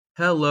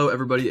Hello,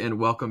 everybody, and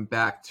welcome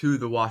back to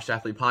the Washed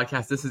Athlete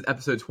Podcast. This is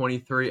episode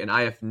 23, and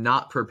I have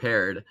not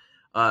prepared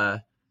a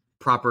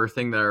proper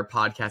thing that our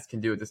podcast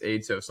can do at this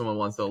age. So if someone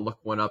wants to look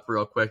one up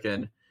real quick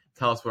and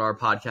tell us what our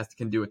podcast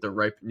can do at the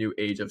ripe new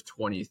age of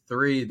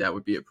 23, that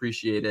would be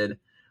appreciated,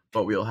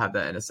 but we'll have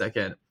that in a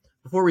second.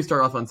 Before we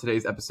start off on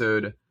today's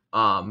episode,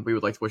 we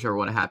would like to wish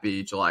everyone a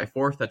happy July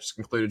 4th. That just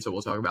concluded, so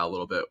we'll talk about a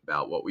little bit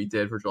about what we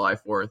did for July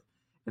 4th.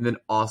 And then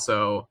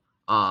also,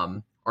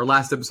 our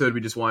last episode,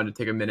 we just wanted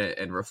to take a minute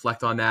and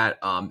reflect on that.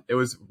 It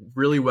was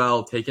really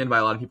well taken by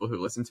a lot of people who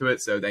listened to it.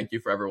 So thank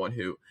you for everyone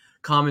who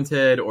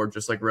commented or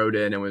just wrote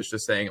in and was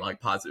just saying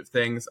positive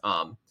things.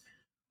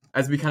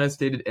 As we kind of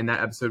stated in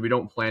that episode, we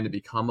don't plan to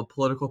become a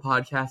political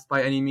podcast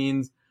by any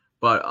means,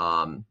 but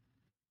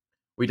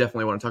we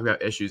definitely want to talk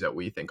about issues that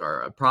we think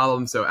are a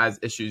problem. So as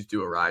issues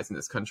do arise in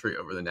this country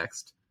over the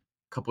next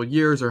couple of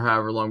years or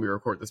however long we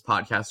record this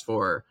podcast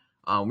for,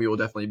 we will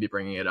definitely be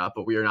bringing it up,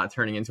 but we are not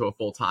turning into a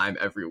full-time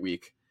every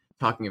week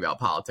talking about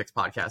politics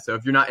podcast. So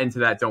if you're not into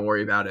that, don't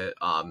worry about it.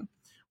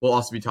 We'll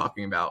also be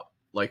talking about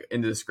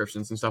in the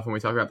descriptions and stuff when we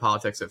talk about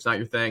politics. So if it's not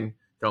your thing,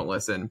 don't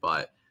listen,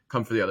 but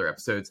come for the other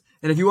episodes.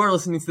 And if you are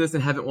listening to this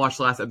and haven't watched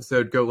the last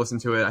episode, go listen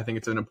to it. I think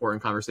it's an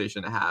important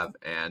conversation to have.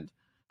 And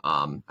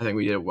I think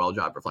we did a well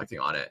job reflecting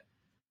on it.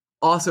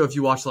 Also, if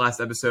you watched the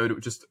last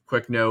episode, just a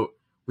quick note,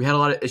 we had a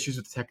lot of issues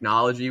with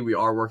technology. We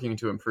are working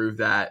to improve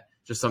that.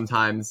 Just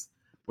sometimes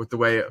with the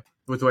way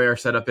our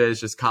setup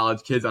is, just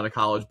college kids on a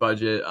college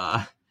budget,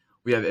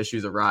 we have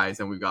issues arise,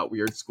 and we've got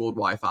weird schooled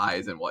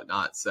Wi-Fi's and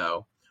whatnot.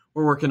 So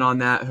we're working on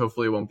that.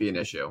 Hopefully it won't be an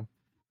issue.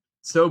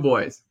 So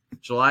boys,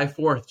 July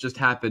 4th just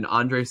happened.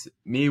 Andres,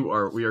 we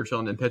are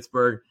chilling in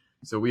Pittsburgh.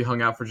 So we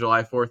hung out for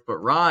July 4th. But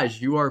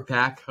Raj, you are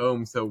back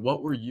home. So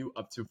what were you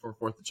up to for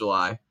 4th of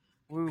July?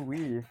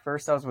 Woo-wee.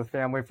 First, I was with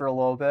family for a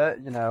little bit,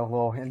 a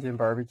little Indian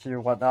barbecue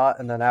and whatnot.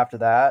 And then after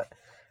that,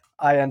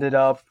 I ended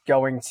up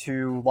going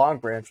to Long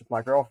Branch with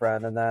my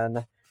girlfriend. And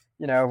then,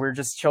 we were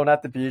just chilling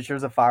at the beach. There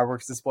was a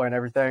fireworks display and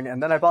everything.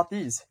 And then I bought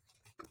these.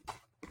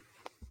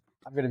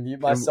 I'm going to mute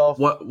myself.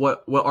 And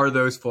what are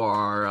those for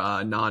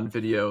our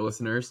non-video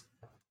listeners?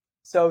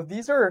 So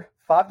these are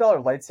 $5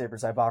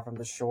 lightsabers I bought from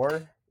the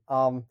shore.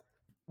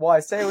 Well,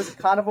 I say it was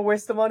kind of a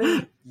waste of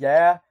money.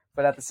 Yeah,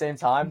 but at the same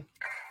time,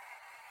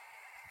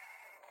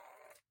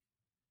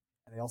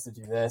 they also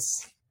do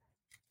this.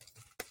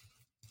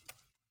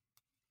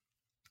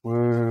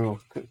 Woo.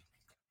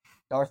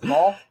 Darth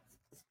Maul?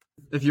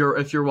 If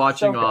you're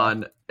watching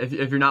if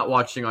you're not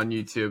watching on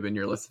YouTube and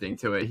you're listening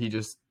to it, he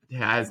just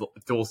has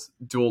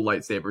dual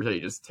lightsabers that he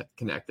just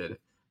connected.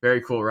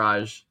 Very cool,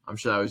 Raj. I'm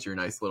sure that was your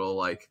nice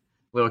little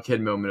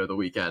kid moment of the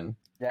weekend.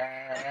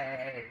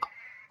 Yay!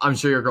 I'm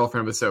sure your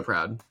girlfriend was so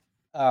proud.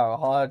 Oh,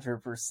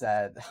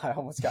 100%. I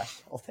almost got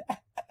yelled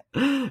at.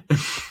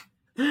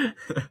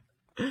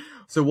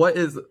 So what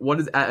is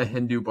at a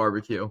Hindu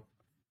barbecue?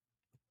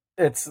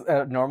 It's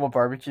a normal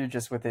barbecue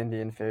just with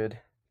Indian food.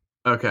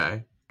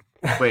 Okay.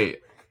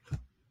 Wait.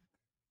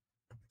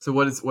 So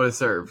what is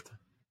served?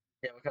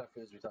 Yeah, what kind of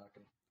foods are we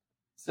talking?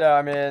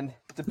 So,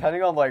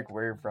 depending on,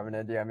 where you're from in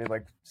India,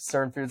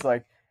 certain foods,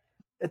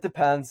 it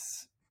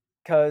depends.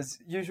 Because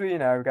usually, we've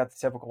got the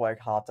typical,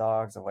 hot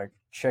dogs and,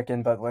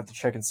 chicken, but let the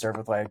chicken served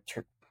with, what's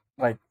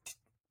the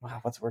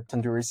word?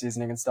 Tandoori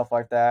seasoning and stuff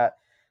like that.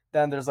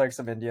 Then there's,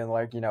 some Indian,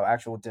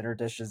 actual dinner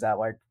dishes that,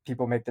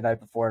 people make the night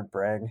before and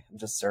bring and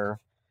just serve.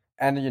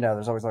 And,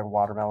 there's always,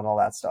 watermelon and all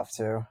that stuff,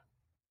 too.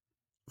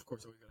 Of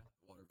course, we got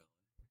watermelon.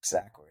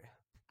 Exactly.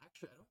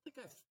 Actually, I don't think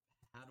I've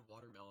had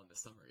watermelon this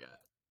summer yet.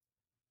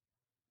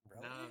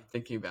 Really? Now I'm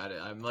thinking about it.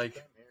 I'm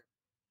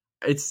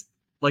it's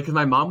because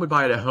my mom would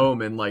buy it at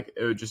home and it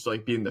would just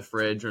be in the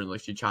fridge or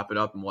she'd chop it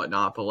up and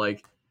whatnot.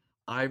 But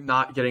I'm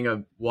not getting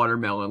a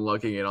watermelon,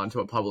 lugging it onto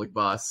a public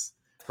bus,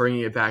 bringing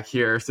it back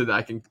here so that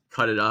I can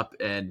cut it up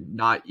and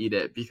not eat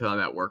it because I'm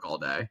at work all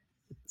day.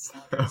 So.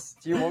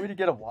 Do you want me to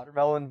get a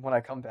watermelon when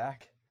I come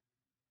back?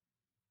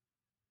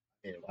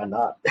 Yeah, why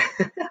not?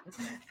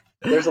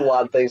 There's a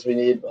lot of things we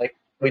need.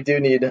 We do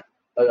need a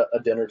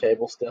dinner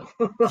table still.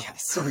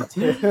 Yes, we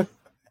do.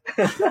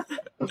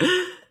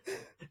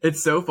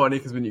 It's so funny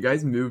because when you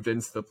guys moved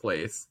into the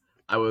place,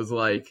 I was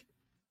like,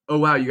 oh,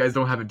 wow, you guys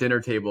don't have a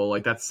dinner table.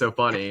 That's so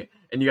funny.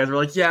 And you guys were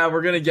like, yeah,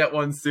 we're going to get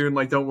one soon.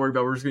 Don't worry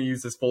about it. We're just going to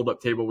use this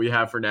fold-up table we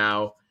have for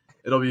now.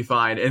 It'll be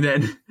fine. And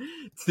then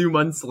 2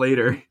 months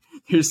later,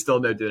 there's still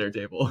no dinner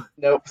table.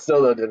 Nope,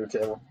 still no dinner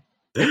table.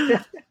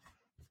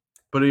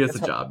 But it gets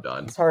the job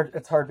done. It's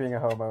hard being a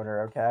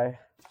homeowner, okay?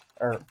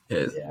 Or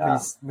yeah.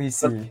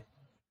 leasing.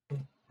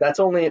 I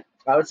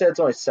would say it's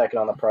only second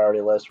on the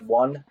priority list.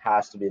 One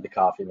has to be the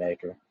coffee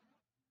maker.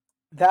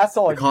 That's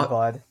all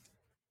bud.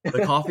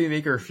 The coffee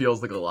maker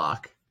feels like a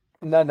lock.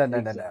 No.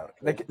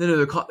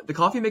 The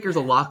coffee maker's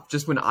a lock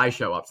just when I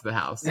show up to the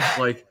house.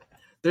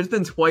 There's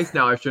been twice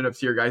now I've shown up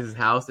to your guys'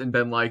 house and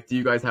been like, do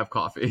you guys have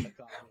coffee?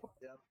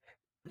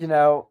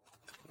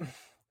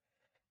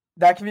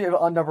 That can be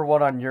number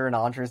one on your and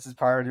Andres'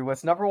 priority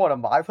list. Number one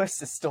on my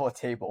list is still a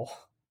table.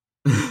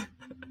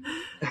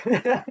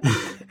 I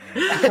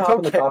Hop don't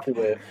in the care. coffee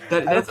wave. I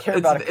don't care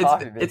about a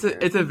coffee maker.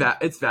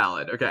 It's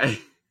valid. Okay.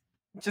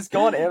 Just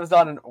go on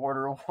Amazon and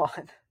order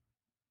one.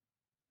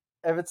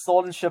 If it's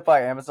sold and shipped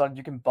by Amazon,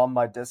 you can bum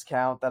my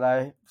discount that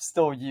I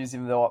still use,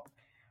 even though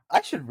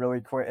I should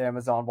really quit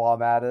Amazon while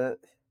I'm at it.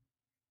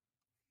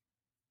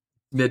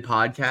 Mid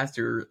podcast,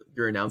 you're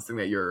announcing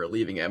that you're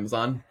leaving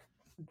Amazon.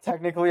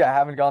 Technically, I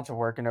haven't gone to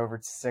work in over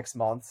 6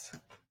 months.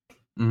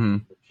 Mm-hmm.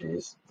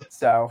 Jeez.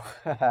 So,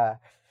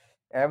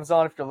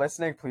 Amazon, if you're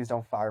listening, please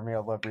don't fire me. I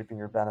love reaping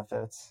your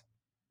benefits.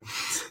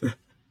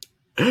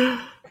 Oh,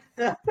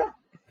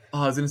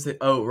 I was gonna say,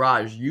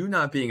 Raj, you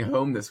not being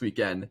home this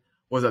weekend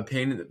was a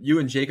pain. You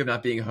and Jacob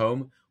not being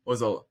home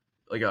was a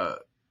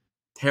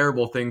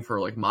terrible thing for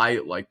my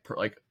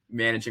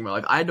managing my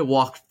life. I had to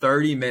walk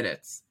 30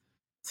 minutes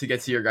to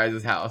get to your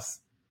guys' house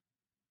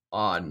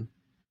on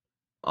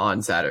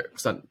Saturday.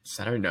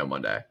 No,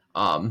 Monday.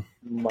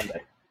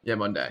 Monday. Yeah,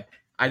 Monday.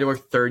 I had to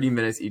work 30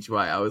 minutes each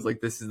way. I was like,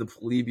 this is the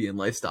plebeian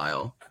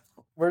lifestyle.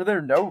 Were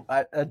there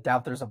I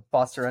doubt there's a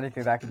bus or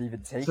anything that could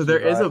even take So you.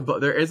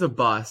 there is a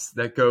bus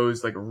that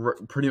goes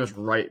pretty much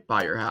right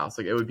by your house.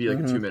 Like it would be like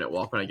a 2-minute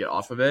walk when I get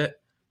off of it,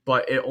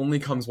 but it only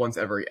comes once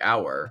every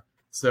hour.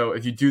 So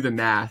if you do the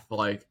math,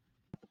 like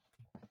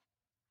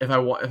if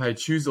I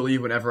choose to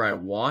leave whenever I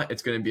want,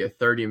 it's going to be a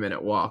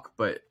 30-minute walk.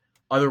 But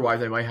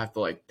otherwise, I might have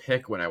to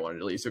pick when I wanted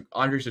to leave. So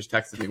Andres just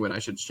texted me when I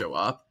should show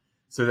up,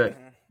 so that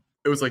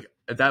it was like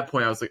at that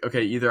point I was like,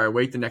 okay, either I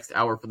wait the next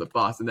hour for the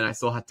bus, and then I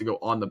still have to go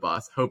on the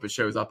bus, hope it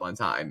shows up on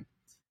time,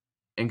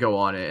 and go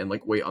on it and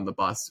wait on the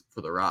bus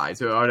for the ride.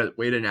 So I would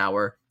wait an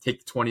hour,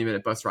 take the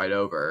 20-minute bus ride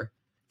over,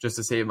 just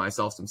to save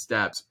myself some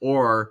steps,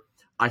 or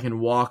I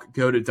can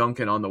go to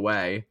Dunkin' on the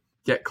way,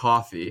 get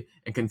coffee,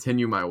 and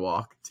continue my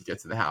walk to get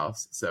to the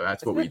house. So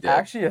that's what we did.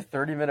 Actually, a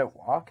 30-minute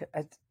walk.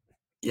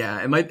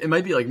 Yeah, it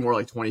might be more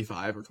like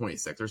 25 or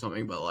 26 or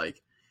something, but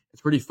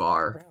it's pretty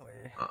far.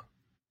 Really?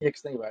 Yeah,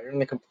 'cause think about it, you're in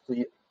the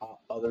complete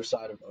other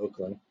side of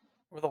Oakland.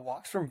 Were the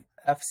walks from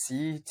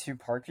FC to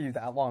Parkview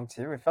that long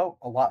too? It felt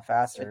a lot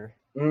faster.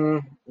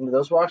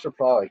 Those walks are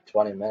probably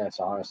 20 minutes,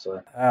 honestly.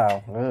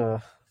 Oh,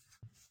 ugh.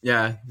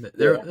 Yeah,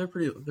 they're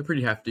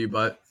pretty hefty,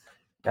 but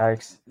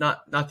Yikes!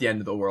 Not the end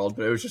of the world.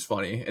 But it was just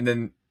funny. And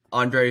then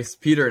Andres,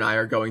 Peter, and I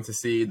are going to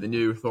see the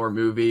new Thor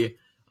movie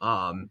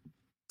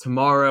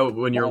tomorrow.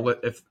 When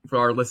if for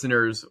our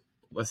listeners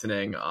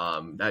listening,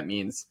 that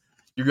means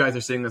you guys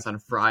are seeing this on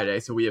Friday,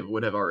 so we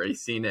would have already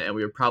seen it, and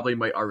we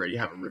might already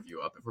have a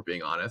review up if we're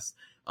being honest.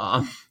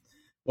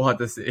 We'll have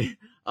to see.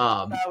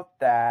 About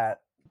that,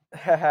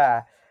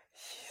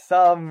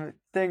 some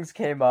things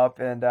came up,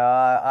 and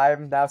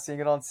I'm now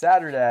seeing it on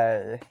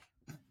Saturday.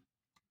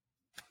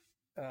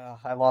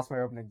 I lost my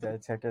opening day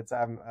tickets.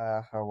 I'm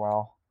oh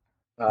well.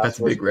 That's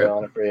a big rip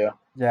on it for you.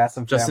 Yeah,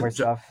 some family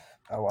stuff.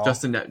 Oh well.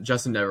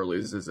 Justin never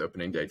loses his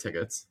opening day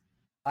tickets.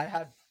 I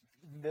had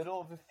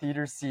middle of the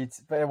theater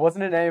seats, but it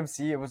wasn't an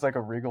AMC. It was like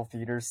a Regal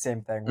Theater,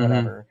 same thing,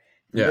 whatever.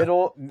 Yeah.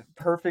 Middle,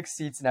 perfect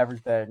seats and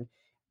everything.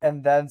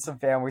 And then some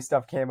family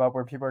stuff came up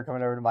where people are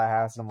coming over to my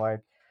house, and I'm like,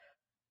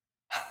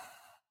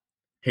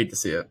 hate to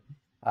see it.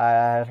 I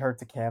had hurt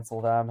to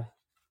cancel them.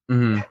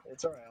 Mm-hmm.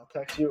 It's alright. I'll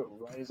text you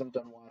right as I'm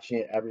done watching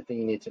it. Everything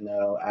you need to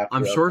know. After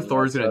I'm sure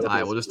Thor's gonna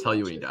die. We'll just tell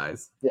you when he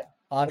dies. Yeah,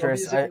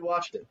 Andres, you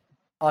watched it.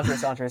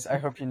 Andres, I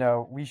hope you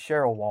know we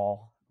share a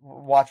wall.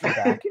 Watch your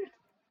back.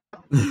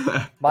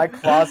 My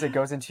closet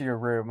goes into your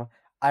room.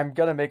 I'm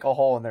gonna make a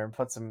hole in there and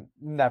put some.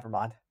 Never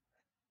mind.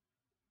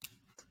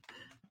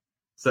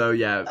 So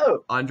yeah,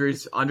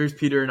 Andres,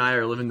 Peter, and I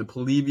are living the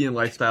plebeian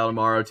lifestyle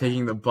tomorrow,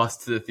 taking the bus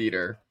to the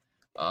theater.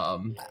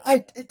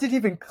 It didn't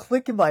even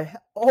click in my.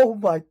 Oh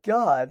my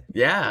god.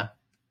 Yeah.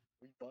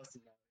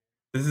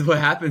 This is what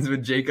happens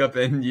when Jacob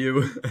and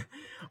you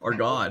are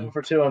gone.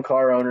 For 2 on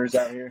car owners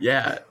out here.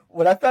 Yeah.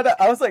 When I found out,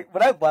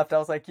 when I left, I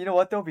was like, you know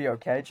what? They'll be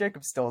okay.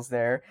 Jacob still's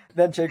there.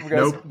 Then Jacob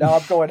goes, Nope. no,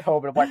 I'm going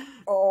home. And I'm like,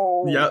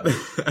 oh. Yep.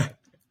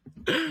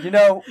 You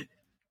know,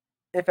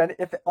 if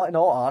in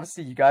all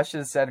honesty, you guys should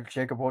have said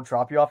Jacob will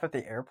drop you off at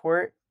the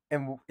airport,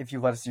 and if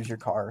you let us use your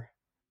car.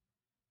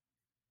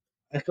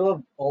 I could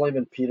have only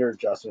been Peter or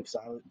Justin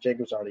because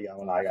Jacob's already gone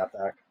when I got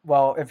back.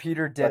 Well, if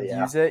Peter did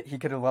yeah. use it, he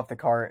could have left the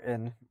car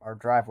in our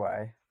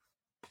driveway.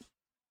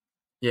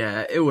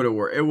 Yeah, it would have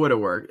worked. It would have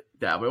worked.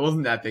 Yeah, but it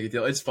wasn't that big a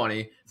deal. It's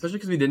funny, especially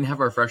because we didn't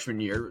have our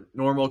freshman year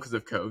normal because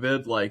of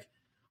COVID.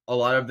 A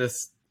lot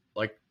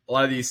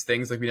of these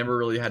things, we never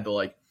really had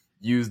to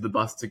use the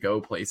bus to go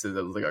places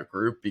as a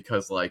group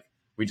because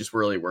we just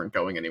really weren't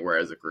going anywhere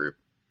as a group.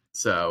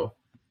 So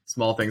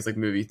small things like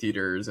movie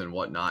theaters and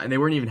whatnot, and they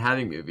weren't even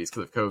having movies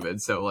because of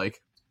COVID. So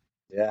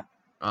yeah.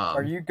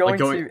 Are you going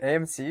to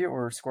AMC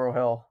or Squirrel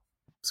Hill?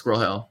 Squirrel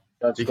Hill.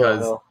 That's Squirrel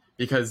Hill.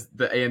 Because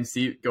going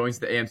to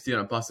the AMC on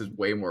a bus is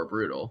way more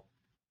brutal.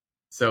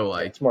 So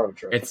it's more of a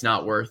trip. It's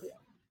not worth. Yeah.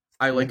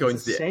 I like going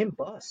to the same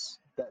bus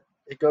that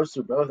it goes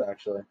through both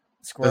actually.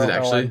 Squirrel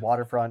Hill and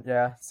Waterfront,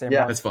 yeah, same.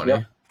 Yeah, that's funny.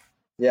 Yep.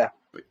 Yeah,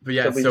 but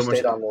yeah, it's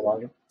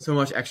so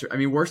much extra. I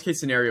mean, worst case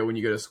scenario when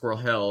you go to Squirrel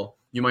Hill,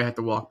 you might have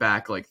to walk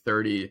back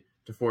 30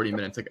 to 40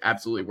 minutes,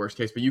 absolutely worst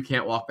case. But you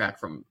can't walk back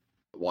from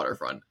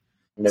waterfront.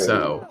 No.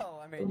 So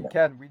Well, I mean,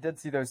 Ken, we did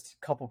see those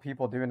couple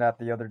people doing that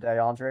the other day,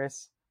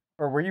 Andres.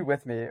 Or were you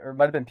with me? Or it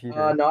might have been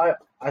Peter. No,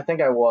 I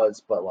think I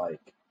was, but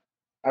like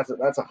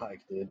that's a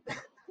hike, dude.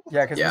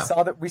 Yeah, because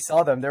yeah, we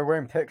saw them. They're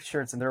wearing pink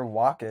shirts and they're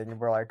walking, and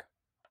we're like,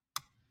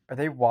 are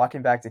they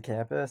walking back to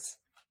campus?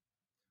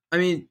 I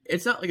mean,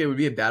 it's not like it would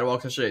be a bad walk,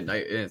 especially at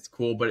night, and it's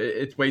cool, but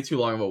it's way too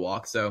long of a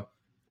walk. So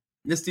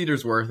this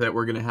theater's worth it.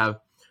 We're gonna have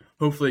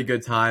hopefully a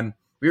good time.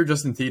 We were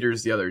just in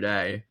theaters the other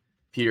day,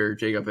 Peter,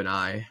 Jacob, and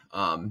I,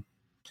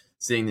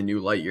 seeing the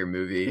new Lightyear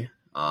movie.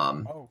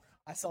 Oh,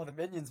 I saw the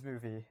Minions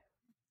movie.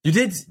 You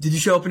did? Did you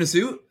show up in a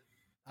suit?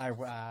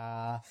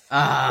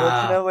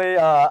 Fortunately,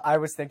 I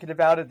was thinking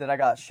about it, then I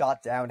got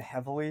shot down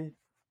heavily.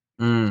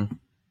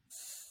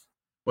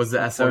 Was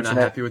the SO not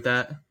happy with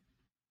that?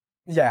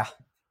 Yeah.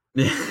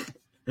 Yeah.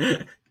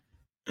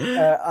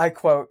 I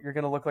quote, "You're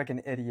gonna look like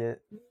an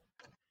idiot."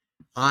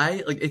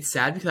 It's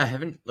sad because I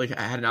haven't I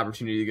had an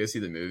opportunity to go see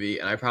the movie,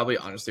 and I probably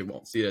honestly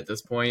won't see it at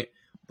this point.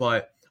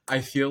 But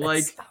I feel like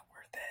It's not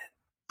worth it.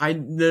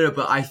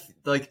 but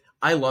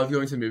I love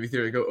going to the movie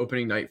theater to go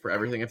opening night for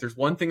everything. If there's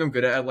one thing I'm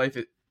good at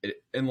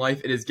in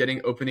life, it is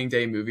getting opening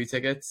day movie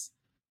tickets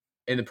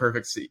in the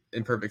perfect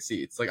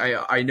seats. Like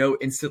I know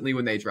instantly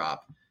when they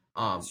drop,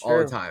 all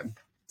the time.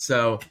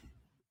 So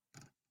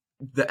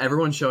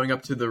everyone showing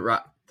up to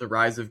the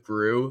Rise of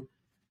Gru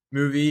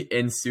movie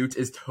in suits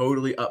is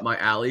totally up my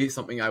alley,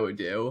 something I would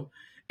do.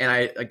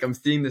 And I'm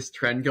seeing this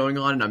trend going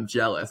on and I'm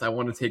jealous. I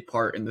want to take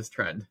part in this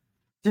trend.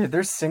 Dude,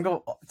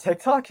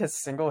 TikTok has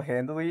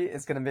single-handedly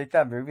is gonna make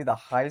that movie the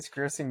highest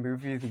grossing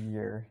movie of the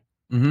year.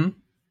 Mm-hmm.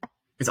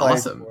 It's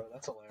awesome.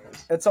 That's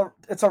hilarious.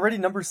 It's already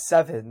number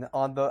 7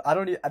 on the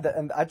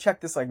and I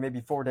checked this like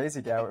maybe 4 days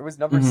ago. It was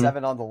number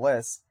 7 on the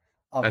list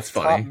of That's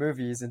top funny.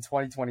 movies in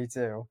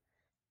 2022.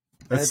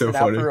 That's so so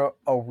funny. Out for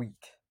a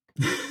week.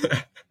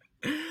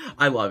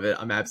 I love it.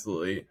 I'm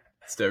absolutely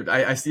stoked.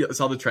 I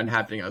saw the trend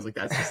happening. I was like,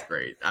 that's just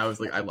great. I was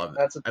like, I love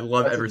it. I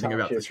love everything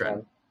about this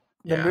trend.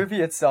 The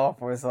movie itself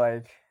was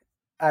like,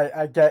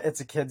 I get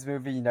it's a kids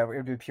movie, it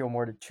would appeal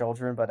more to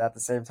children, but at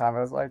the same time, I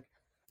was like,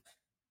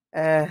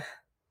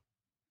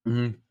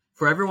 Mm-hmm.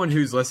 For everyone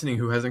who's listening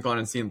who hasn't gone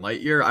and seen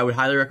Lightyear, I would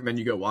highly recommend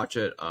you go watch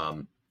it.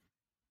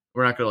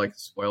 We're not gonna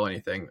spoil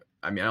anything.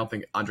 I mean, I don't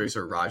think Andres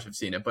or Raj have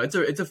seen it, but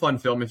it's a fun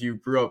film. If you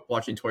grew up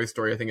watching Toy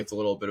Story, I think it's a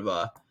little bit of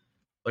a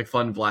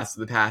fun blast of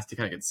the past. You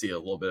kind of get to see a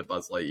little bit of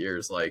Buzz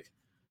Lightyear's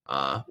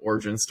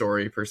origin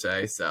story per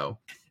se. So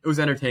it was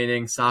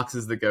entertaining. Socks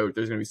is the GOAT.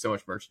 There's gonna be so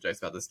much merchandise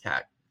about this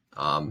cat.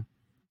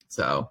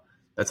 So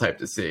that's hype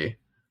to see.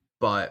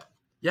 But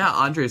yeah,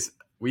 Andres,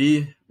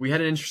 we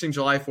had an interesting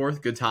July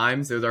 4th. Good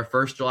times. It was our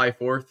first July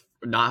 4th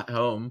not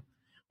home,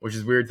 which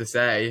is weird to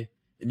say.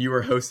 And you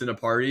were hosting a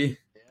party.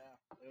 Yeah,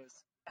 it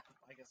was.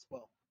 I guess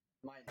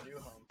my new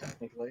home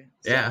technically.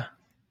 So, yeah.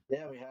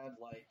 Yeah, we had a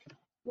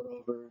little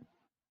over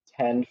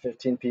 10,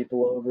 15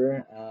 people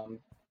over.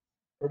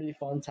 Pretty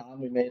fun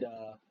time. We made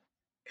a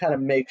kind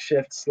of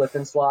makeshift slip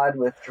and slide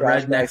with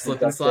trash redneck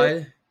slip and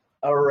slide.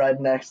 A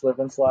redneck slip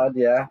and slide,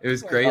 yeah. It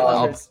was great.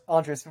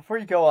 Andres, before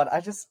you go on,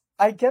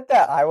 I get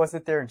that I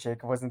wasn't there and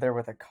Jacob wasn't there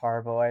with a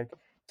car, but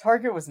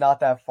Target was not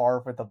that far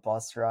with a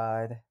bus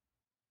ride.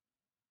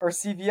 Or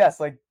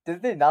CVS,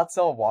 did they not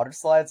sell water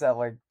slides at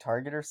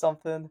Target or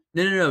something?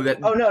 No.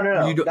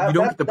 No. You don't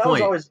get the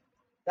point.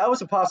 That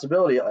was a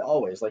possibility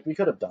always. We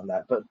could have done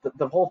that, but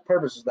the whole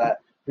purpose is that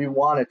we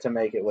wanted to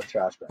make it with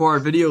trash bags. For our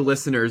video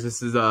listeners,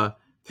 this is a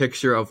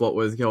picture of what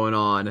was going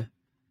on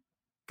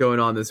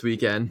this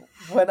weekend.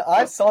 When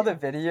I saw the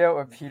video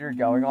of Peter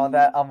going on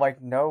that, I'm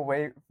like, no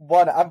way.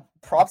 One, I'm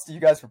props to you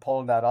guys for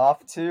pulling that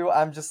off. Two,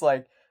 I'm just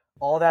like,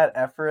 all that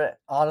effort.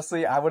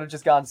 Honestly, I would have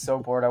just gotten so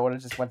bored. I would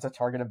have just went to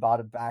Target and bought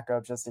a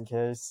backup just in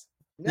case.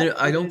 No,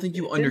 I don't think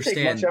you understand.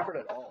 Didn't take much effort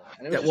at all.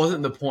 That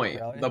wasn't the point.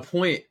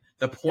 Really?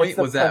 The point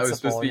was that it was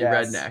supposed to be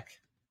redneck.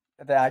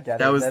 I get it.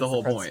 That was the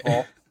whole point.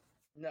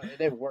 No,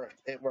 it worked.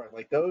 It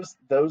worked.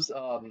 Those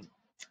I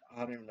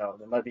don't even know.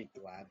 They might be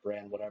Glad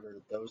brand,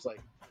 whatever. Those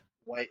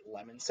white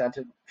lemon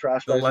scented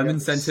trash bags. The lemon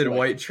scented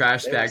white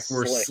trash bags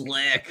were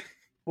slick.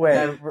 Wait,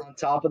 and on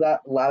top of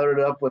that, lathered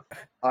it up with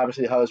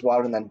obviously hose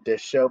water and then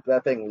dish soap.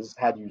 That thing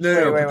had you.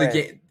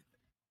 Wait.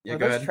 Yeah, were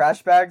go those ahead.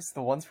 trash bags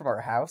the ones from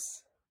our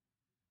house?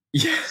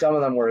 Yeah, some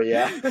of them were.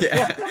 Yeah.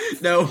 Yeah.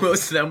 No,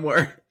 most of them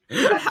were.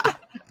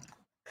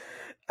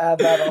 Add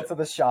that onto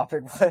the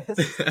shopping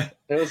list.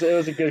 It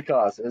was a good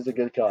cause. It was a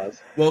good cause.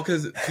 Well,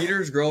 because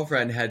Peter's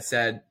girlfriend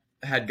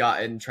had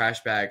gotten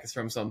trash bags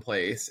from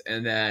someplace,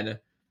 and then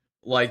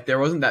there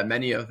wasn't that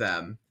many of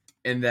them,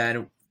 and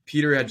then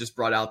Peter had just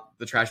brought out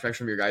the trash bags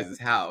from your guys'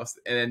 house,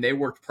 and then they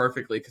worked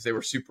perfectly because they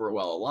were super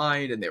well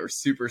aligned and they were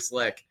super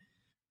slick.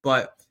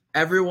 But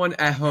everyone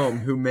at home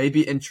who may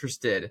be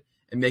interested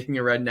in making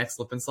a redneck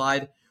slip and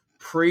slide,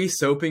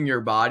 pre-soaping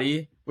your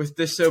body with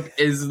dish soap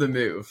is the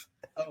move.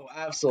 Oh,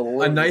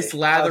 absolutely. A nice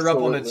lather up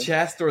on the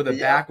chest or the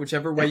back,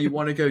 whichever way you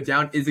want to go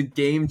down, is a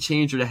game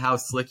changer to how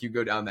slick you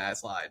go down that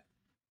slide.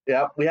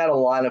 Yeah, we had a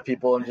line of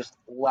people and just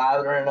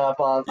lathering up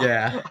on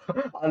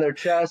their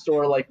chest,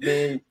 or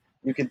me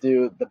You could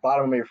do the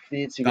bottom of your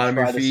feet, so you could Bottom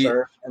of your try to feet.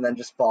 surf and then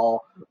just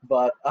fall.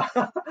 But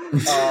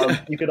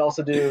you could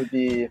also do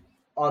the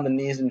on the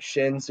knees and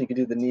shins, so you could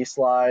do the knee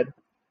slide.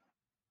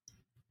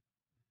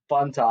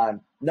 Fun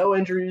time. No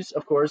injuries,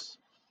 of course.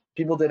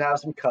 People did have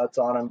some cuts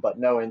on them, but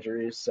no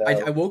injuries. So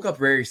I woke up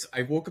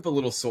a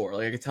little sore.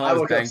 Like I could tell I I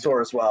was woke up banged.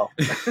 sore as well.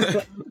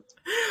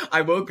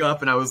 I woke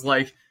up and I was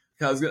like,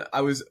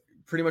 I was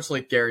pretty much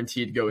like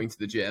guaranteed going to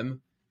the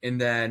gym, and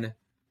then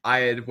I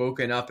had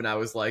woken up and I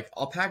was like,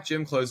 I'll pack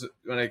gym clothes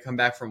when I come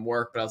back from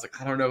work, but I was like,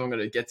 I don't know if I'm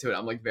gonna get to it.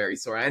 I'm like very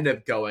sore. I ended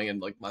up going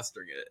and like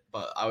mustering it,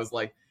 but I was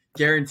like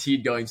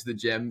guaranteed going to the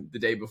gym the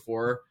day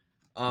before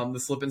the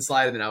slip and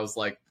slide, and then I was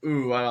like,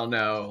 ooh, I don't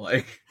know,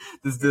 like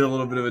this did a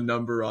little bit of a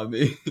number on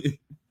me. It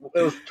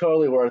was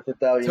totally worth it,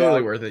 though.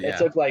 Totally worth it. Yeah. It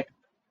took like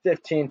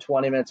 15,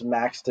 20 minutes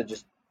max to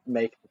just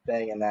make the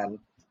thing, and then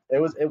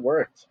it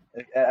worked.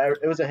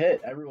 It was a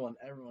hit. Everyone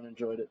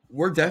enjoyed it.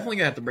 We're definitely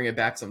gonna have to bring it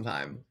back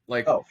sometime.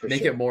 Like, for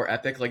make sure. it more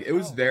epic. Like, it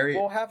was very.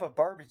 We'll have a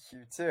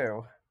barbecue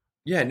too.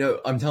 Yeah,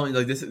 no, I'm telling you,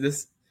 like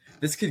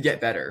this could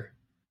get better.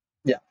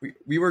 Yeah.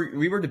 We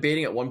were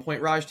debating at one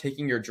point, Raj,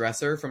 taking your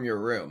dresser from your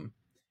room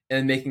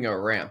and making a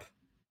ramp,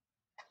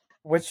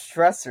 Which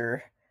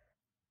dresser?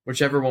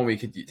 whichever one we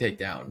could take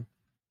down.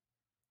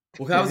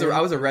 Well, 'cause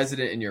I was a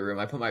resident in your room.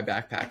 I put my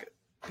backpack.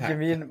 You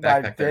mean my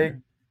backpack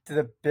there.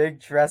 big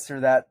dresser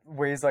that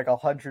weighs like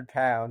 100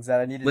 pounds that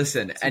I needed?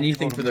 Listen,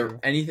 anything for the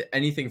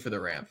anything for the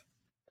ramp.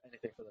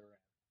 Anything for the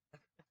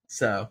ramp.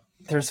 So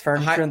there's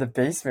furniture in the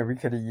basement we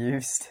could have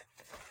used.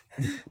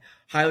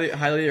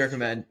 highly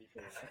recommend.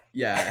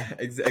 Yeah,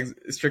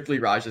 strictly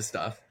Raj's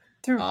stuff.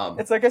 Dude,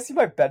 it's like I see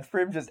my bed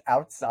frame just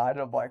outside.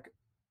 And I'm like,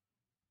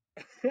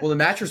 well, the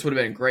mattress would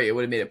have been great. It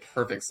would have made a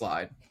perfect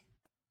slide.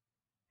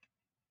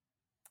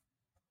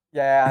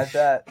 yeah, I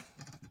bet.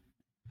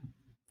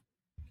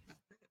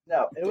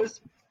 No, it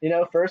was,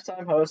 first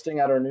time hosting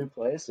at our new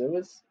place. It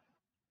was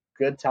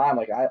good time.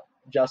 Like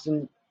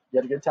Justin, you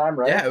had a good time,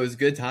 right? Yeah, it was a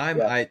good time.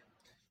 Yeah.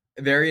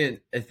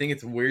 I think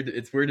it's weird.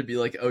 It's weird to be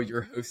like, oh,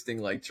 you're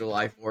hosting like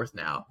July 4th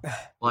now.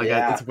 Like,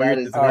 Yeah, it's weird.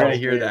 that is It's weird to always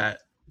hear weird. that.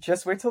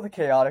 Just wait till the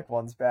chaotic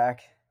one's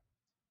back.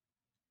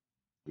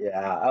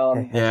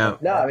 Yeah. Yeah.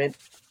 No, I mean,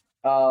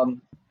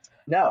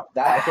 no,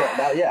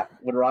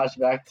 when Raj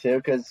back too,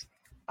 because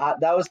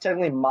that was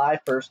technically my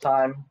first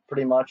time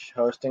pretty much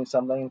hosting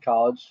something in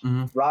college.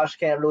 Mm-hmm. Raj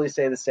can't really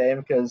say the same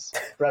because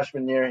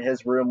freshman year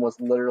his room was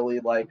literally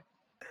like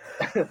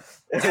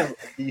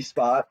the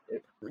spot.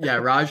 Yeah,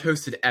 Raj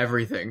hosted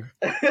everything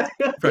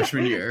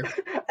freshman year.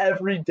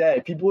 Every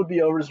day, people would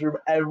be over his room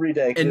every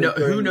day. And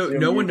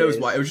no one knows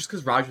why. It was just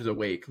because Raj was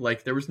awake.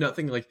 Like, there was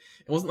nothing like,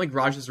 it wasn't like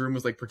Raj's room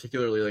was like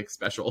particularly like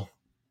special.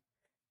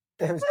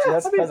 It was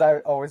just because I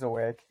was always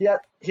awake. He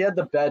had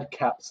the bed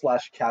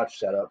 /couch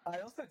setup. I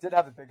also did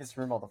have the biggest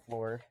room on the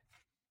floor.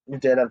 You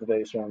did have the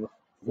biggest room on the floor.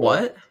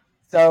 What?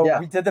 So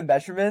we did the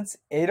measurements.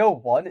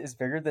 801 is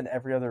bigger than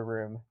every other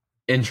room.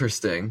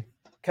 Interesting.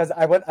 Because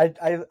I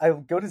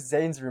go to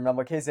Zane's room. And I'm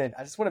like, hey Zane,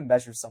 I just want to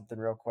measure something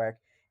real quick,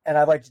 and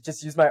I like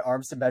just use my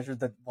arms to measure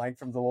the length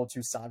from the little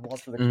two side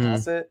walls for the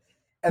closet,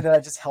 and then I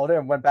just held it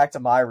and went back to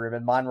my room,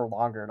 and mine were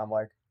longer, and I'm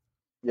like,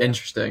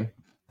 Interesting.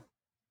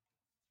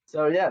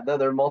 So yeah,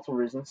 there are multiple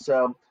reasons.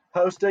 So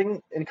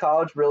hosting in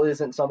college really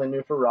isn't something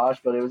new for Raj,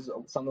 but it was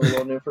something a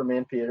little new for me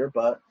and Peter.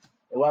 But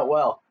it went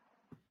well.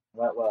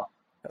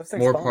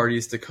 More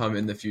parties to come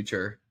in the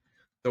future.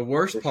 The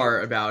worst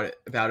part about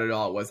it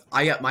all was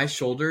my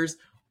shoulders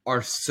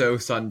are so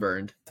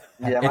sunburned.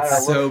 Yeah,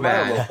 it's so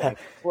bad. A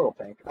little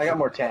pink. I got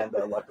more tan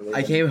though, luckily.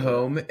 I came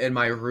home and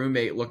my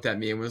roommate looked at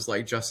me and was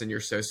like, "Justin, you're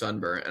so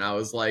sunburned." And I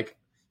was like,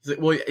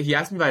 well, he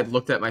asked me if I had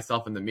looked at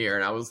myself in the mirror,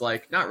 and I was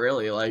like, not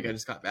really. Like, I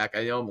just got back.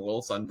 I know I'm a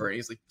little sunburned.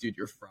 He's like, dude,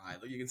 you're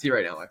fried. Like, you can see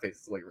right now my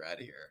face is like red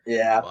here.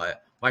 Yeah.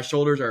 But my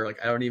shoulders are like,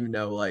 I don't even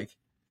know like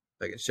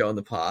if I can show on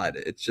the pod.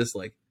 It's just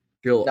like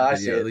feel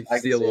video. Like, you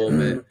see a little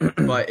bit,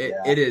 but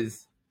it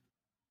is.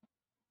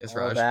 It's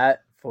all Raj.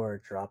 that for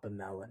a drop of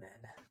melanin.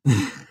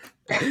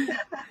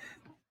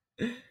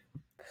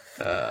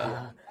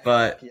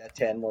 But yeah,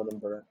 tan more than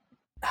burnt.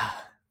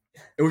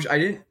 It was I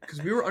didn't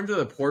because we were under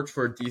the porch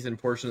for a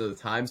decent portion of the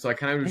time, so I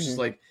kind of was just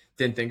like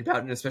didn't think about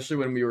it, and especially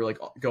when we were like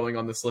going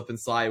on the slip and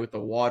slide with the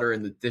water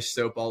and the dish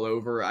soap all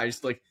over. I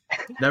just like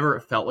never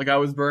felt like I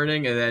was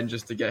burning, and then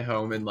just to get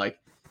home and like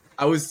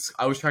I was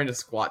trying to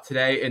squat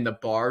today, and the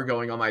bar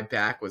going on my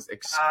back was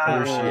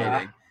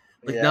excruciating.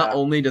 Not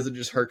only does it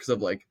just hurt because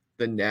of like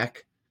the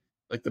neck,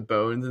 like the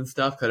bones and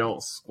stuff, because I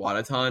don't squat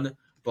a ton,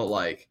 but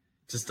like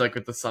just like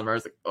with the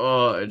sunrise,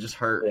 like it just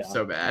hurt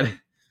so bad.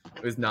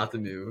 It was not the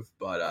move,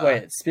 but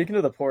wait. Speaking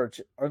of the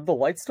porch, are the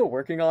lights still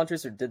working on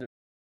this, or did it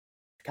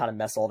kind of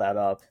mess all that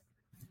up?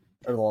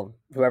 Or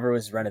whoever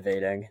was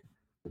renovating.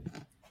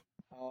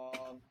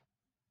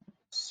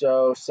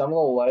 So some of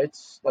the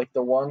lights, like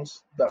the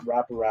ones that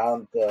wrap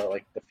around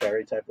the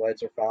fairy type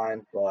lights, are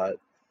fine. But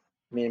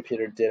me and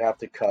Peter did have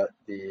to cut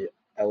the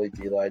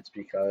LED lights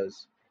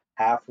because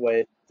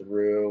halfway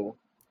through,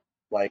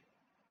 like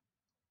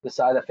the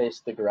side that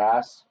faced the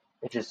grass,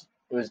 it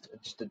was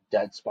just a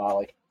dead spot.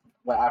 Like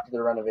after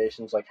the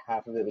renovations, like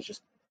half of it was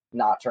just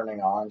not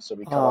turning on, so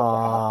we cut off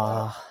the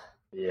half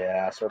of it.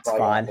 Yeah, so we're It's probably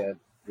fine. gonna have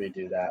to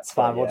redo that. It's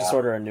fine. But We'll yeah. just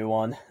order a new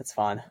one. It's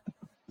fine.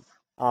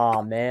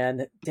 Oh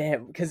man,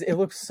 damn! Because it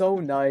looks so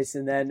nice,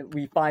 and then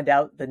we find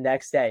out the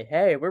next day,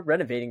 hey, we're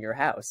renovating your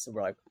house, and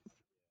we're like,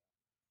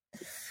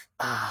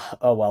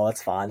 oh well,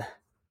 that's fine.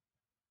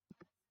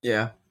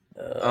 Yeah.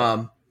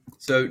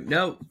 So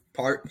no,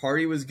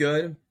 party was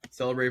good.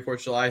 Celebrated 4th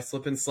of July.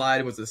 Slip and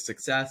slide was a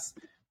success.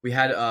 We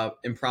had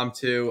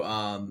impromptu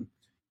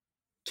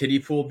kiddie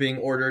pool being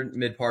ordered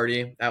mid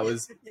party. That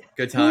was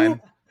good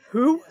time.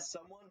 Who?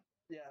 Someone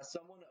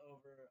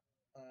over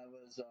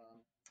was at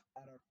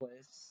our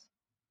place.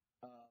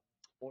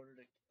 Ordered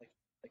I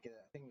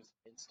think it was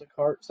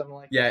Instacart, something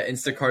like that. Yeah,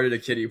 Instacarted a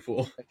kiddie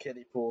pool. A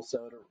kiddie pool.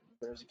 So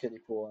there's a kiddie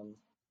pool, and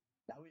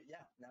now we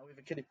have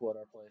a kiddie pool at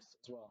our place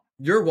as well.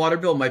 Your water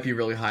bill might be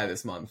really high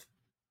this month.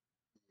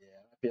 Yeah,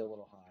 it might be a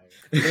little higher.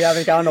 We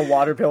haven't gotten a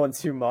water bill in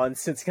 2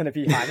 months. It's gonna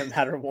be high no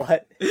matter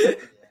what.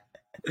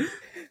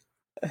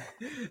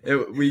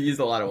 We used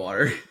a lot of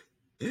water.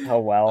 Oh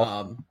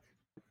well.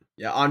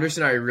 Yeah, Andres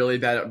and I are really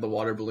bad at the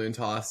water balloon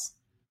toss.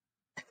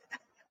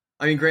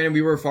 I mean, granted,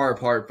 we were far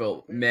apart,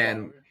 but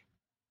man,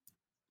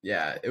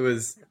 yeah, it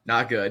was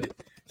not good.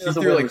 It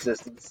threw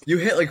resistance. You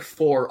hit like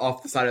 4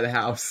 off the side of the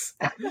house.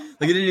 Like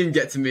it didn't even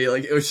get to me.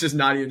 Like it was just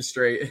not even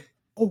straight.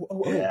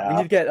 Oh! Yeah.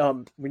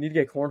 We need to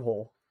get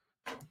cornhole.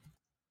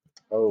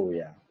 Oh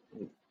yeah.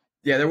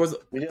 Yeah, there was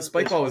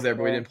spike ball was there,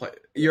 but we didn't play.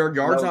 Your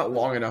yard's not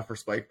long enough for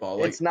spike ball.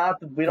 Like it's not.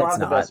 We don't have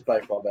the best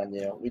spike ball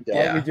venue. We don't.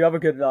 Yeah. We do have a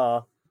good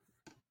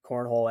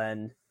cornhole,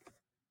 and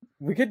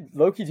we could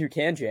low-key do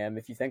can jam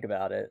if you think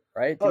about it,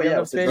 right? Do we have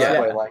enough space?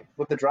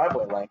 With the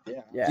driveway length,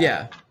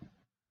 yeah.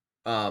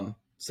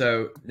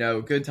 So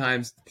no, good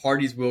times.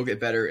 Parties will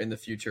get better in the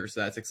future, so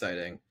that's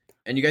exciting.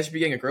 And you guys should be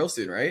getting a grill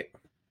soon, right?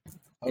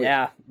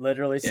 Yeah,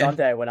 literally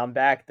Sunday when I'm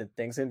back, the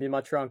thing's gonna be in my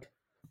trunk.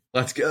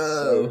 Let's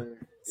go.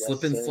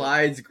 Slip and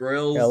slides,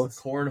 grills,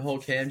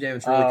 cornhole, cam jam.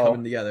 It's really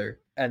coming together.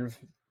 And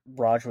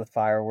Raj with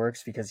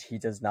fireworks because he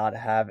does not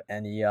have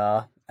any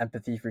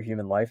empathy for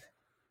human life.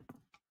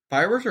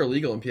 Fireworks are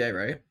illegal in PA,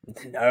 right?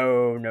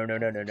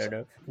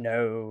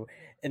 No.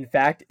 In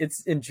fact,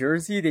 it's in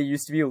Jersey. They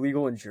used to be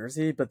illegal in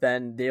Jersey, but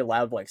then they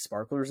allowed like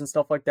sparklers and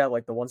stuff like that,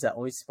 like the ones that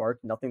only spark,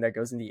 nothing that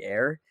goes in the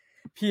air.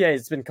 PA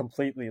has been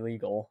completely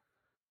legal.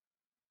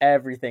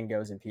 Everything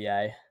goes in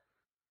PA.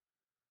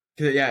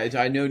 Yeah,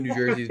 I know New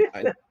Jersey's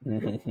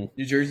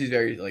New Jersey's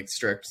very like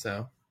strict.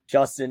 So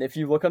Justin, if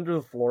you look under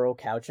the floral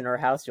couch in our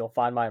house, you'll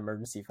find my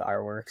emergency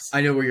fireworks. I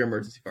know where your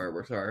emergency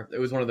fireworks are. It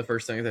was one of the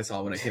first things I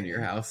saw when I came to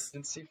your house.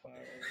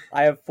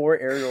 I have 4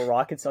 aerial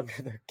rockets under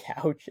the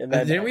couch, and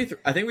then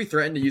I think we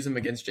threatened to use them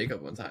against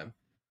Jacob one time.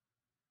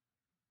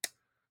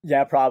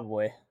 Yeah,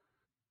 probably.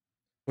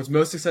 What's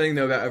most exciting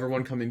though about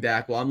everyone coming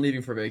back? Well, I'm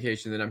leaving for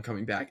vacation, then I'm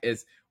coming back.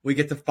 Is we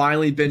get to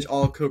finally binge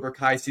all of Cobra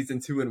Kai season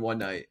 2 in one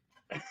night.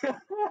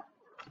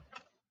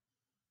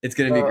 It's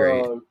gonna be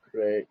great.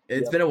 Great.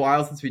 It's been a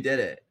while since we did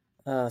it.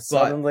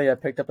 Suddenly, I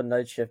picked up a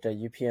night shift at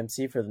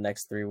UPMC for the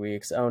next 3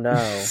 weeks. Oh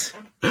no!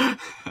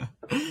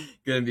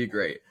 Gonna be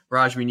great,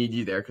 Raj. We need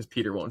you there because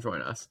Peter won't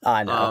join us.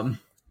 I know.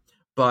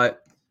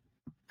 But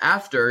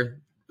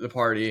after the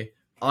party,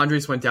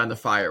 Andres went down to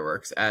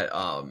fireworks at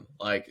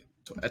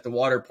at the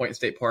Water Point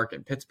State Park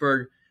in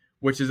Pittsburgh,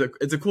 which is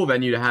it's a cool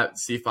venue to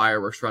see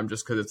fireworks from,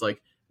 just because it's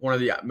like one of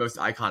the most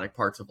iconic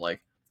parts of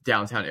like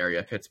downtown area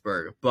of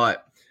Pittsburgh.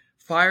 But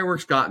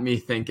fireworks got me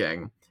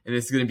thinking, and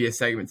this is going to be a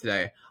segment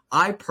today.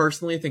 I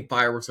personally think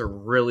fireworks are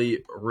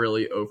really,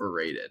 really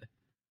overrated.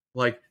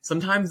 Like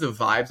sometimes the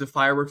vibes of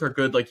fireworks are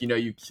good. Like, you know,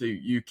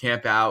 you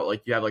camp out,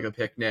 like you have like a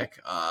picnic,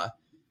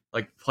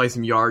 like play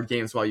some yard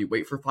games while you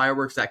wait for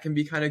fireworks. That can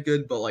be kind of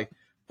good, but like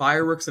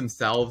fireworks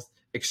themselves,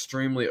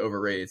 extremely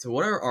overrated. So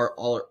what are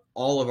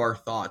all of our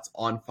thoughts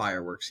on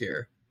fireworks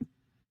here?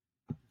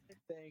 I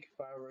think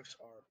fireworks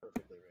are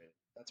perfectly rated.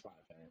 That's my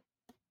opinion.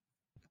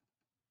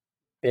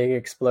 Big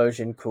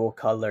explosion, cool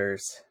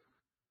colors.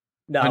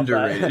 No,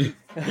 underrated.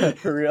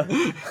 For real.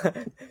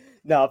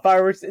 No,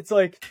 fireworks,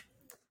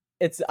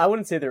 I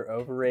wouldn't say they're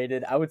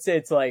overrated. I would say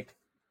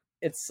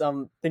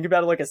think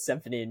about it like a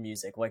symphony in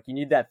music. Like you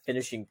need that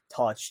finishing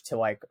touch to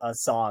like a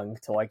song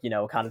to like, you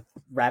know, kind of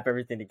wrap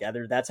everything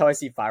together. That's how I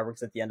see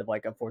fireworks at the end of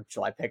like a 4th of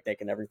July picnic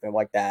and everything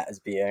like that as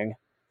being.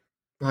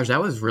 Raj,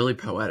 that was really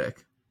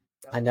poetic.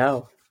 I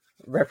know.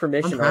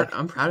 Reformation.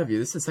 I'm proud of you.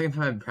 This is the second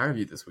time I'm proud of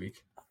you this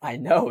week. I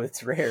know,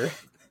 it's rare.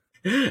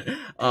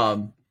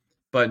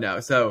 But no,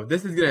 so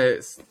this is going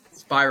to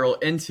spiral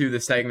into the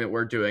segment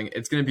we're doing.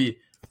 It's going to be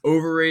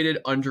overrated,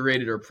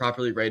 underrated, or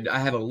properly rated. I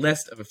have a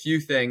list of a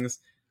few things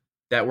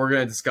that we're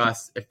going to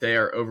discuss if they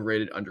are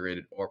overrated,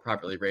 underrated, or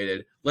properly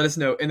rated. Let us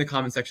know in the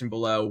comment section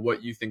below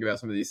what you think about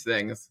some of these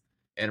things.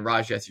 And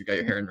Raj, yes, you got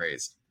your hand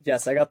raised.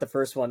 Yes, I got the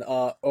first one.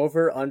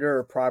 Over, under,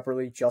 or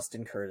properly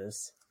Justin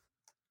Curtis.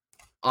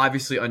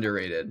 Obviously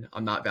underrated.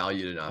 I'm not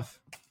valued enough.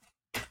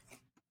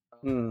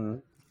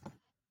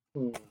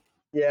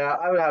 Yeah,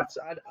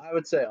 I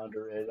would say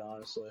underrated,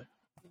 honestly.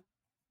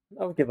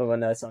 I'll give him a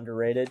nice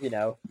underrated. He's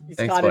Thanks,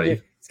 kind of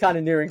buddy. he's kind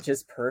of nearing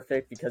just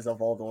perfect because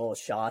of all the little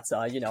shots.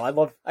 I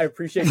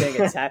appreciate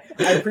getting a text.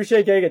 I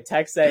appreciate getting a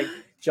text saying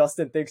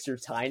Justin thinks you're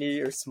tiny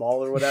or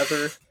small or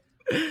whatever.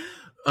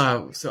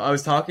 So I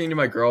was talking to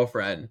my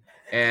girlfriend,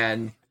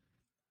 and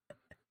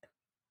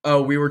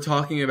we were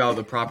talking about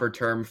the proper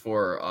term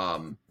for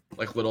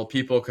like little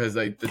people, because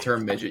like the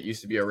term midget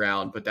used to be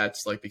around, but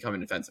that's like become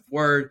an offensive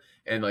word,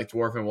 and like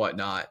dwarf and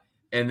whatnot.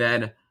 And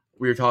then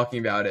we were talking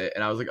about it,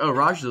 and I was like, "Oh,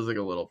 Raj is like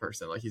a little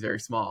person, like he's very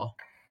small."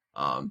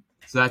 So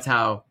that's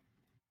how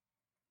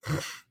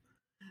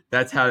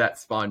that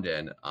spawned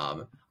in.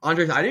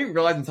 Andres, I didn't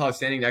realize until I was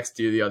standing next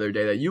to you the other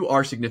day that you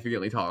are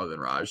significantly taller than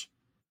Raj.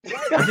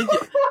 I think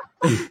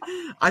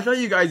I thought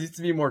you guys used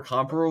to be more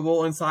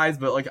comparable in size,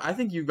 but like I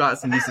think you've got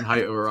some decent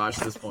height over Raj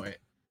at this point.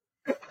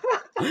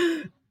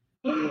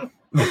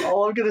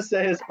 All I'm gonna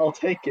say is I'll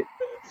take it.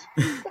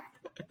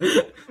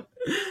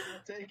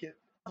 I'll take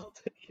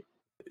it.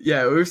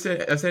 Yeah, I was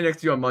sitting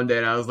next to you on Monday,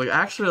 and I was like,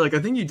 actually, like I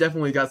think you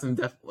definitely got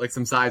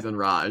some size on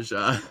Raj.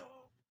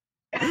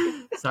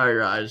 Sorry,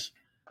 Raj.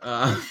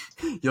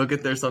 You'll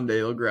get there someday.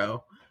 You'll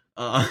grow.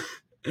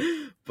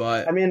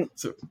 But I mean,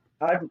 so,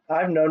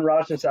 I've known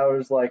Raj since I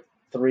was like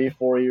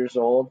 3-4 years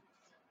old.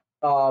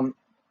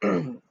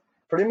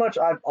 Pretty much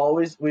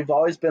we've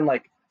always been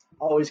like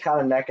always kind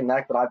of neck and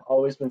neck, but I've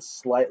always been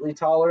slightly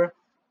taller.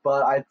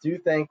 But I do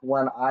think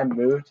when I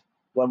moved,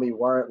 when we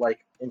weren't like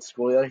in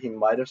school yet, he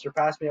might have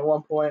surpassed me at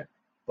one point.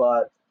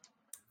 But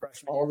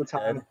all the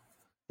time,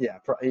 yeah,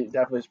 he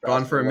definitely surpassed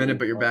gone for a me at minute, one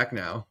but you're point. back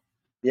now.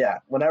 Yeah,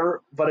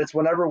 whenever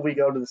we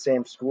go to the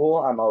same school,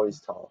 I'm always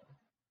taller.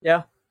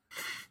 Yeah,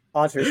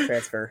 Andres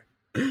transfer.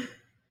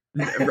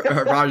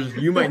 Raj,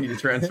 you might need to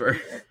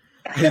transfer.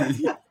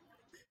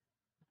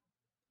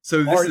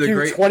 So this is a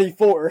great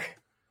 24.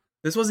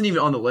 This wasn't even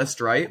on the list,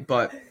 right?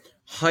 But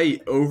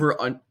height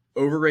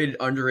overrated,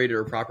 underrated,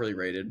 or properly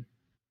rated?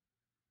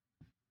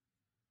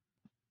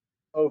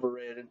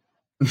 Overrated.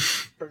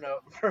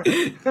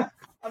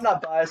 I'm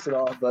not biased at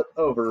all, but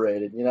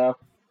overrated.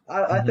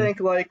 I think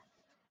like,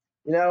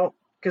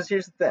 because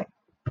here's the thing.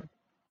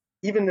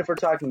 Even if we're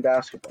talking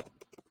basketball,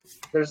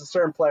 there's a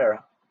certain player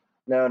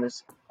known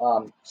as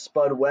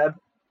Spud Webb.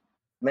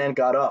 Man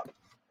got up.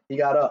 He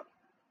got up.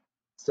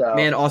 So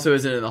Man also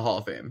isn't in the Hall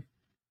of Fame.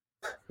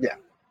 Yeah.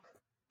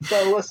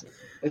 So listen,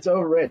 it's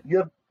overrated. You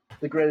have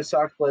the greatest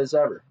soccer players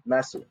ever.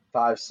 Messi,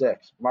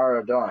 5'6".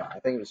 Maradona, I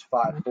think he was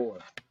 5'4".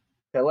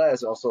 Pelé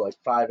is also like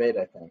 5'8",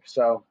 I think.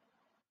 So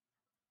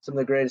some of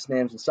the greatest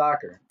names in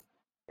soccer.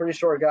 Pretty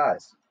short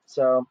guys.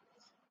 So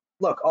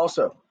look,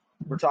 also,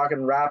 we're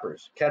talking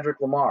rappers.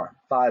 Kendrick Lamar,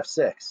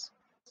 5'6".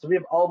 So we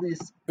have all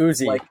these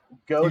Uzi. like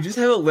You just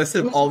have a list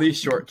of all these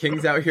short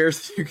kings out here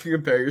so you can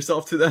compare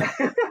yourself to them.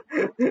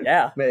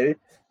 Yeah. Maybe.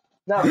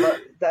 No, but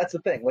that's the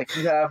thing. Like,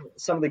 you have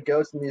some of the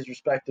goats in these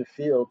respective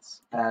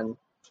fields, and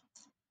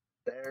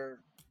they're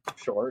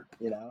short,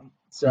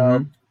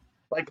 So,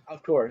 like,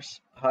 of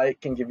course,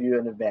 height can give you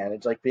an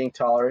advantage. Like, being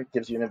taller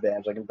gives you an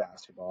advantage, like in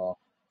basketball,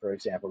 for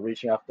example,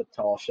 reaching off the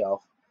tall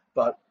shelf.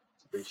 But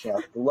reaching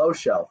off the low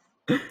shelf,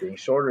 being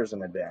shorter is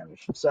an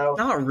advantage. So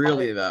Not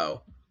really,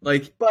 though.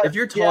 Like, But- if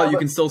you're tall, yeah, you but-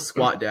 can still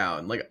squat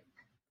down. Like,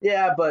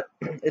 yeah, but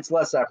it's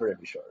less effort to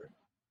be shorter.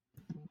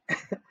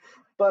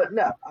 But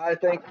no, I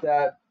think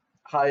that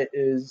height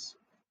is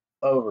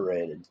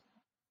overrated.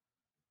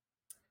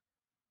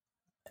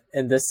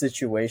 In this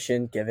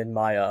situation, given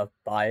my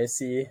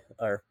bias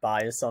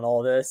on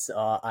all this,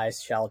 I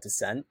shall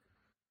dissent.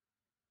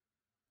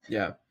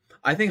 yeah.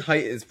 I think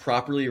height is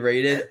properly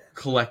rated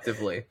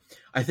collectively.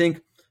 I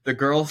think the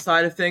girl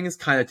side of things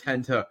kind of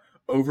tend to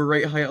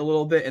overrate height a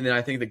little bit, and then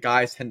I think the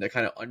guys tend to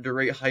kind of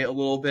underrate height a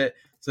little bit.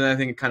 So then I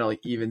think it kind of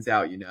like evens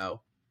out, Like,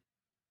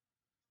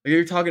 if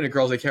you're talking to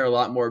girls, they care a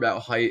lot more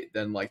about height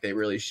than like they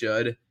really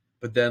should.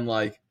 But then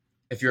like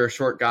if you're a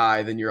short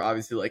guy, then you're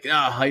obviously like,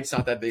 height's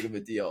not that big of a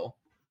deal.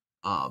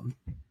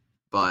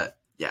 But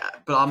yeah,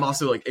 but I'm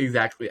also like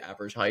exactly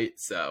average height,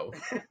 so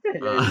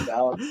It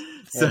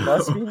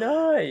must be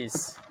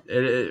nice.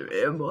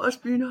 It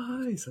must be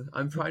nice.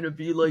 I'm trying to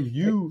be like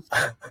you.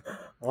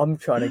 I'm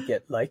trying to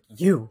get like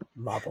you,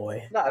 my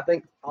boy. No, I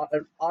think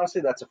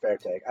honestly that's a fair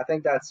take. I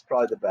think that's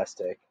probably the best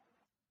take.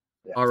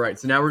 Yeah. All right,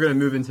 so now we're going to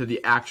move into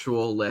the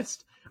actual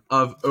list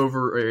of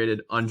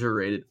overrated,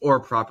 underrated, or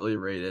properly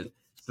rated.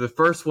 So the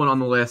first one on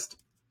the list,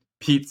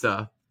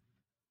 pizza.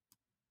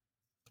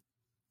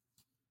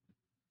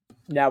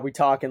 Now we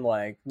talking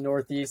like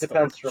Northeast?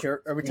 Depends.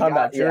 Are we talking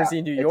about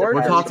Jersey, New York?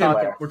 We're depends.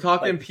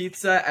 talking like-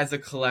 pizza as a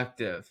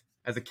collective,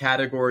 as a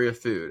category of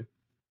food.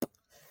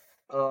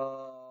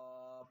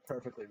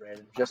 Perfectly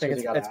rated. Just think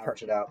because you got it's to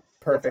average it out.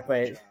 perfect You have to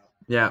average weight. it out.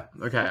 Yeah,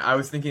 okay. I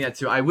was thinking that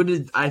too.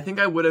 I think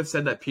I would have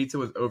said that pizza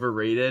was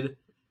overrated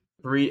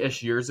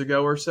 3-ish years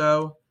ago or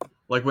so.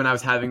 Like when I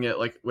was having it,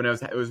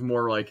 it was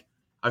more like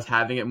I was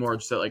having it more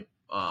just at like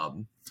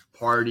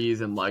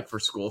parties and like for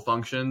school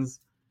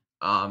functions.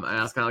 And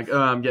I was kind of like,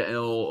 oh, I'm getting a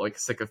little like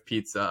sick of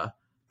pizza.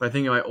 But I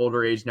think in my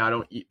older age now, I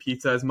don't eat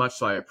pizza as much,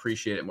 so I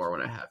appreciate it more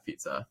when I have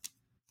pizza.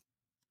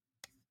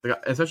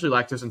 like, especially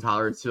lactose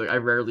intolerance too. Like I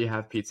rarely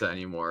have pizza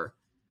anymore.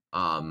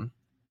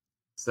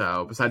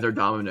 So besides our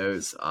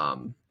Domino's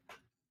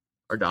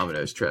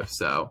trip,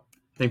 so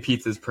I think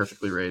pizza is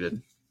perfectly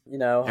rated. You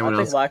know, Anyone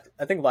else? I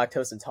think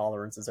lactose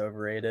intolerance is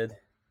overrated.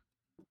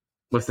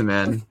 Listen,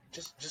 man.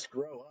 Just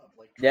grow up.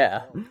 Like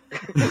Yeah.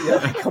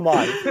 Yeah, come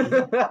on.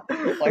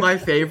 Like, my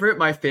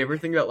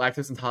favorite thing about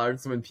lactose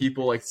intolerance is when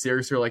people like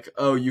seriously are like,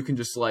 oh, you can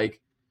just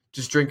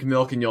drink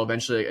milk and you'll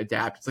eventually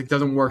adapt. It's like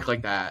doesn't work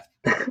like that.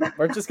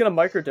 We're just gonna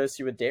microdose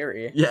you with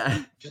dairy.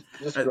 Yeah.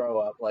 just grow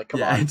up. Like, come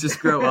Yeah, on. just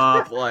grow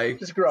up. Like,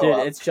 Just grow Dude,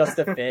 up. it's just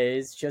a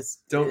phase.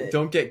 Just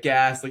don't get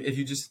gas. Like, if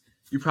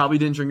you probably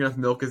didn't drink enough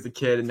milk as a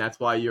kid, and that's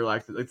why you're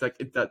lactose. It's like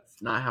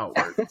that's not how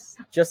it works.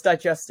 just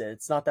digest it.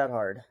 It's not that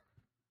hard.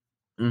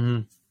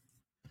 Mm-hmm.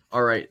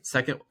 All right.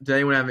 Second, did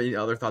anyone have any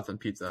other thoughts on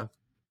pizza?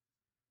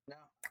 No,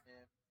 and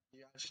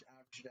you guys should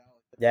average it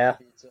out. Like, Yeah.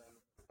 Pizza,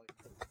 like,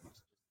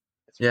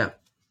 it's Yeah.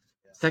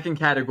 great. Second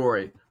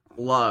category,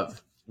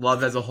 love.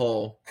 Love as a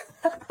whole.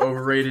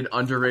 Overrated,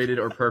 underrated,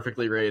 or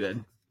perfectly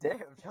rated. Damn,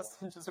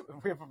 Justin,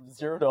 we have from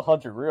 0 to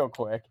 100 real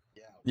quick.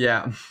 Yeah.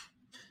 Yeah.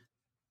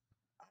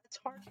 It's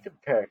hard to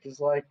compare because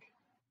like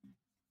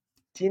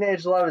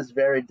teenage love is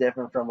very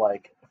different from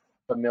like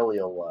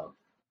familial love,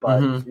 but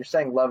Mhm. you're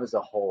saying love as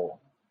a whole.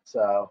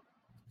 So,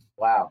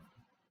 wow.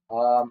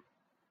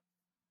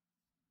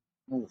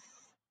 Oof.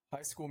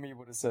 High school me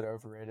would have said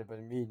overrated,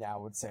 but me now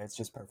would say it's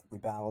just perfectly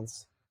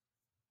balanced.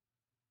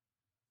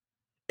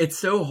 It's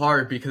so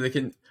hard because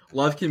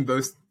love can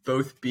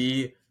both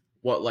be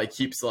what like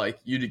keeps like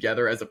you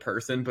together as a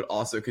person, but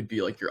also could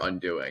be like your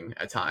undoing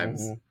at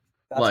times. Mhm.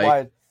 That's Like- why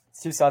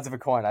it's two sides of a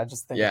coin. I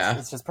just think Yeah.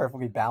 it's just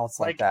perfectly balanced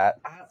like Like,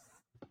 that.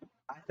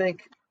 I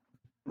think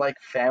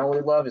like family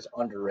love is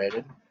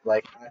underrated.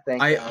 Like I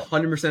think I that-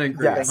 100%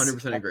 agree. Yes.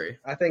 100% agree.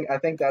 I think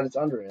that it's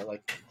underrated.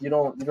 Like you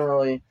don't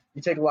really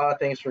you take a lot of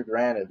things for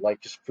granted, like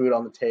just food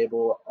on the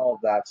table, all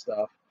of that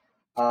stuff.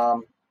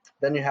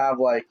 Then you have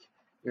like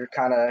your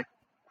kind of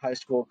high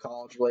school,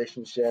 college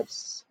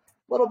relationships,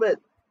 a little bit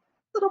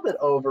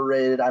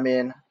overrated. I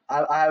mean,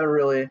 I haven't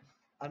really,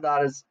 I'm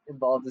not as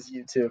involved as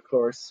you two, of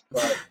course,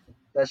 but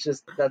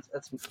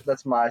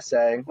that's my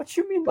saying. What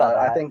you mean by But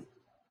that? I think.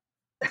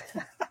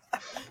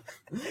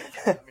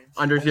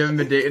 Anders, you haven't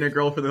been dating a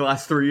girl for the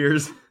last 3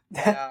 years.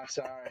 Yeah,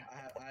 sorry.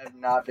 I have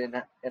not been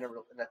in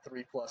a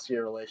 3+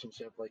 year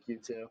relationship like you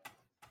two.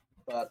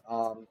 But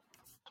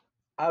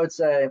I would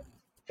say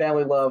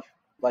family love,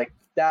 like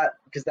that,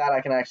 because that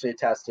I can actually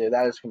attest to.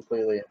 That is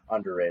completely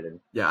underrated.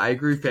 Yeah, I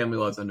agree. Family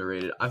love's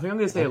underrated. I think I'm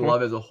gonna say Mhm.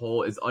 love as a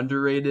whole is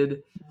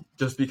underrated,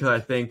 just because I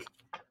think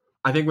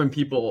when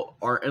people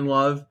aren't in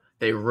love,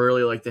 they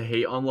really like to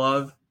hate on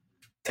love,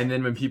 and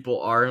then when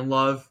people are in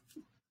love,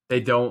 they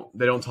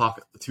don't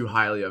talk too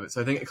highly of it.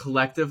 So I think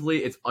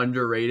collectively it's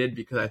underrated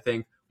because I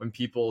think when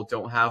people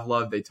don't have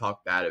love, they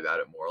talk bad about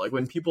it more. Like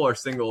when people are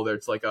single,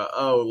 it's like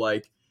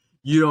like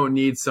you don't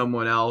need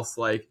someone else,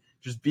 like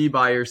just be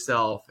by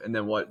yourself and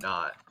then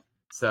whatnot.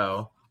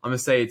 So I'm gonna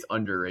say it's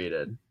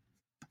underrated.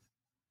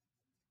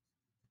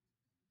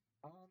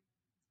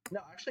 No,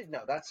 actually,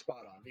 no, that's spot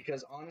on.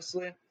 Because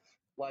honestly,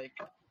 like,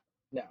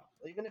 no,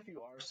 even if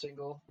you are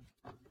single,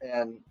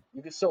 and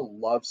you can still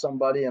love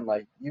somebody, and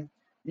like you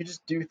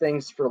just do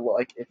things for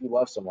like if you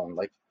love someone,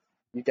 like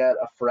you get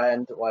a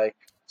friend like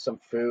some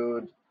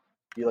food,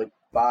 you like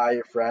buy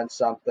your friend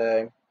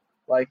something,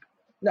 like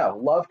no,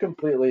 love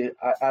completely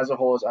as a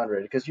whole is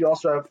underrated because you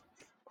also have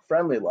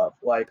friendly love.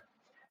 Like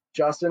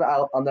Justin,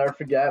 I'll never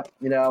forget,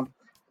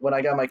 when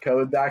I got my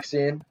COVID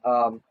vaccine,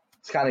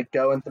 it's kind of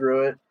going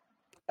through it,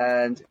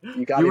 and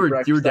you got You me were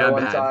breakfast that down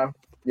one bad. time.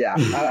 Yeah,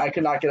 I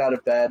could not get out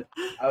of bed.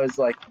 I was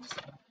like just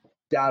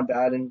down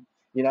bad, and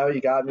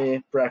you got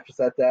me breakfast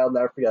that day. I'll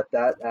never forget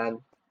that. And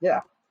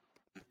yeah,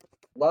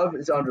 love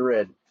is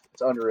underrated.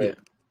 It's underrated.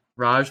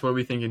 Raj, what are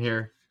we thinking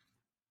here?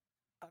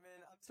 I mean,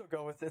 I'm still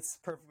going with it's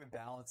perfectly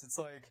balanced. It's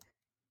like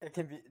it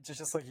can be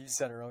just like you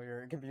said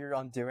earlier. It can be your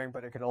undoing,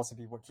 but it could also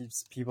be what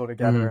keeps people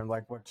together and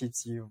like what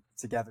keeps you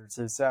together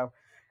too. So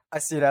I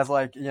see it as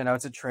like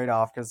it's a trade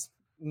off because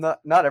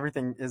not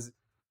everything is.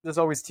 There's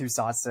always two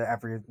sides to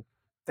everything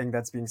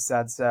that's being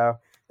said. So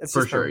it's For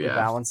just sure, perfectly yeah.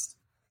 balanced.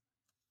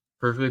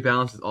 Perfectly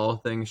balanced as all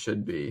things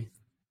should be.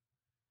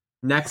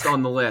 Next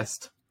on the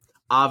list,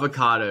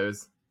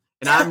 avocados.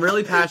 And I'm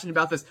really passionate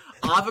about this.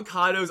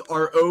 Avocados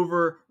are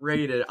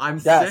overrated. I'm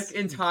Yes. sick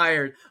and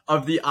tired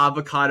of the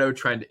avocado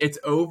trend. It's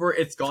over.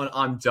 It's gone.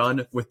 I'm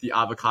done with the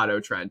avocado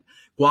trend.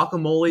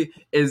 Guacamole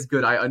is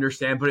good, I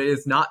understand, but it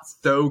is not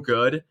so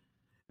good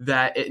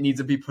that it needs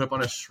to be put up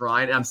on a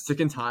shrine. And I'm sick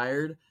and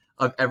tired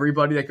of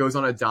everybody that goes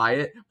on a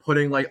diet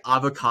putting like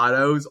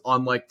avocados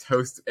on like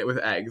toast with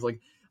eggs. Like,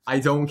 I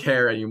don't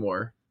care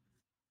anymore.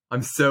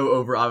 I'm so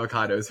over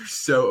avocados. They're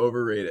so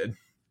overrated.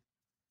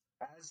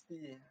 As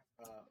the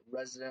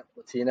resident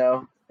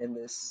Latino in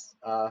this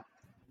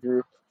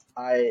group,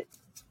 I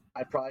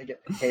probably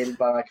get hated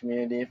by my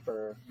community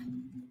for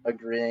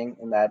agreeing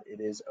in that it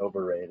is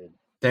overrated.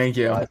 Thank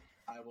you. But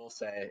I will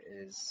say it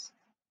is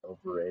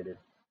overrated.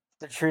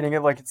 They're treating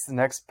it like it's the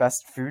next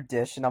best food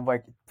dish, and I'm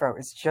like, bro,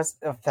 it's just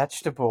a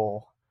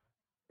vegetable.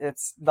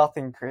 It's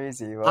nothing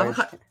crazy. Like,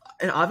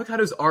 And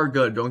avocados are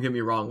good. Don't get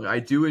me wrong. I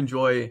do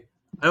enjoy.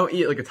 I don't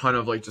eat like a ton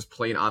of like just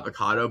plain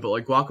avocado, but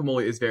like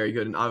guacamole is very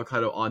good, and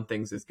avocado on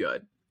things is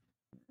good.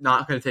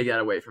 Not gonna take that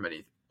away from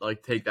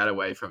take that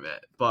away from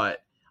it,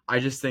 but I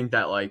just think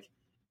that like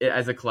it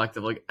as a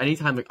collective, like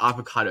anytime like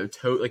avocado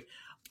toast, like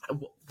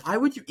why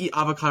would you eat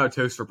avocado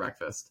toast for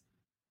breakfast?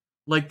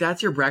 Like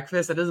that's your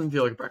breakfast? That doesn't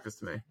feel like breakfast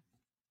to me.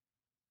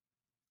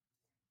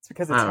 it's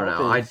because I it's don't know.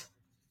 healthy. It's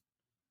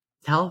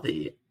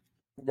healthy,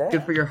 Yeah,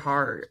 good for your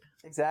heart.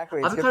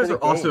 exactly. It's good for Avocados the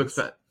are also gains.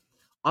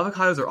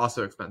 Avocados are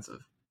also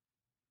expensive.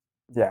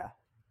 Yeah.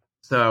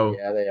 So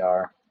Yeah, they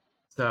are.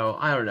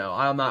 I don't know.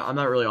 I'm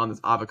not really on this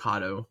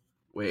avocado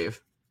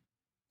wave.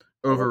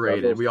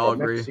 Overrated. Avocados We all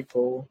from agree.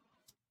 Mexico.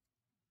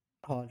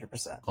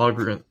 100%. All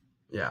agree.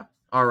 Yeah.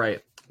 All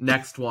right.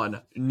 Next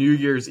one. New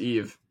Year's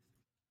Eve.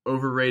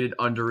 Overrated,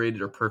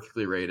 underrated, or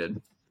perfectly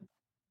rated?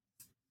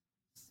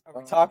 Are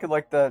we talking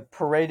like the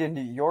parade in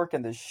New York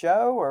and the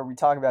show, or are we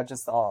talking about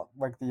just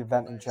like the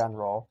event in Nice.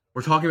 general?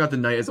 We're talking about the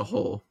night as a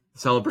whole.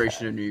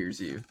 Celebration Okay. of New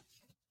Year's Eve.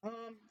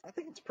 I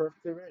think it's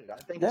perfectly rated. I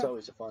think Yeah. it's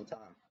always a fun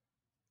time.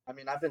 I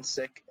mean, I've been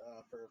sick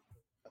for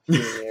a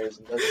few years,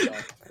 and those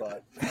suck.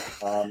 But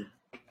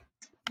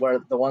where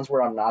the ones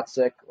where I'm not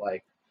sick,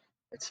 like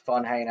it's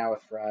fun hanging out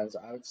with friends.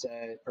 I would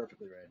say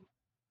perfectly rated.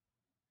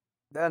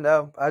 Yeah,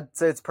 no, I'd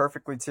say it's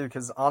perfectly too,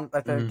 because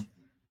I think, Mhm.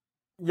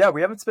 yeah,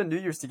 we haven't spent New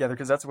Year's together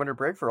because that's winter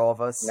break for all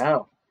of us.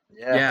 No,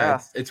 yeah, Yeah,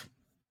 it's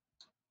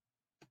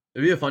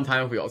it'd be a fun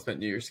time if we all spent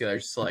New Year's together.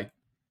 Just like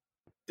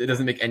it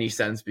doesn't make any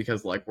sense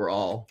because like we're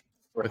all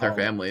we're with home. our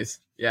families.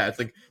 Yeah, it's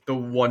like the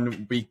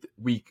 1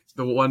 week,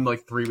 the one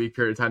like 3 week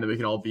period of time that we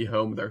can all be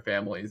home with our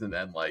families, and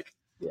then like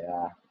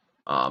Yeah,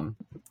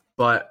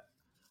 But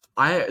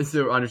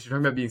so honestly,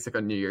 talking about being sick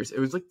on New Year's, it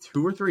was like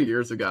 2 or 3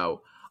 years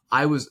ago.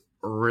 I was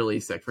really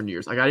sick for New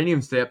Year's. Like I didn't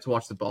even stay up to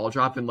watch the ball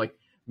drop, and like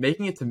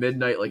making it to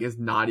midnight like is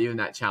not even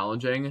that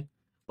challenging.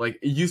 Like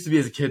it used to be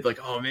as a kid, like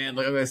oh man,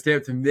 like I'm gonna stay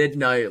up to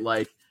midnight.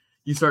 Like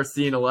you start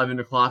seeing 11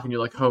 o'clock, and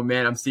you're like, oh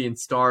man, I'm seeing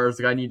stars.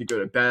 Like I need to go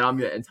to bed. I'm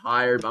getting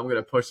tired, but I'm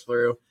gonna push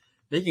through.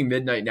 Making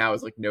midnight now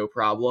is like no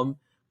problem,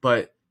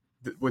 but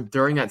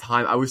during that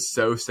time, I was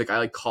so sick. I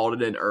like called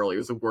it in early. It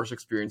was the worst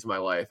experience of my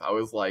life. I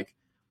was like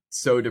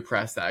so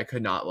depressed that I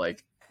could not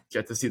like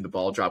get to see the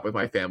ball drop with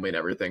my family and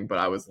everything. But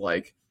I was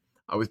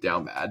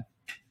down bad.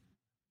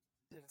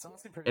 It's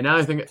honestly pretty And now I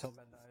nice think until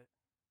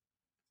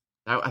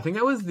midnight. I think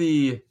that was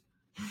the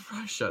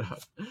shut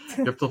up.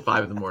 Get up till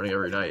 5 in the morning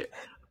every night,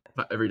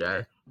 every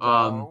day.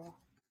 No.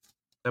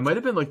 That might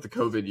have been like the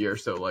COVID year.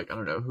 So like I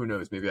don't know. Who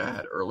knows? Maybe I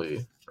had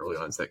early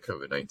onset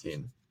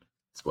COVID-19.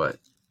 It's what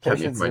kept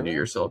me Patient from my New zero?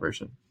 Year's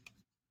celebration.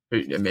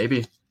 Yeah,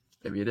 maybe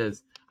it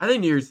is. I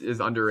think New Year's is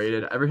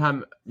underrated. Every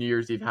time New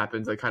Year's Eve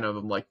happens, I kind of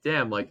am like,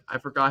 damn, like I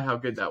forgot how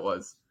good that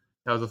was.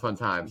 That was a fun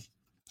time.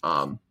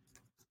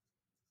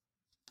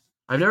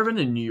 I've never been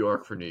to New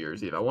York for New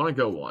Year's Eve. I want to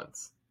go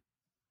once.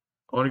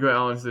 I want to go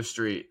out onto the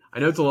street. I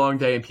know it's a long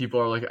day, and people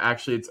are like,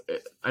 actually,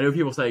 I know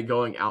people say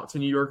going out to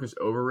New York is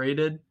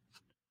overrated,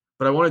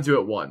 but I want to do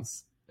it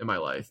once in my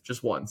life,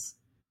 just once.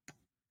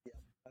 yeah.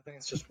 I think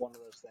it's just one of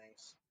those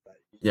things that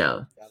you just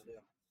Yeah. gotta do.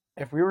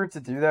 If we were to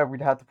do that,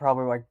 we'd have to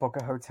probably like book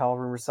a hotel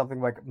room or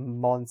something like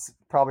months,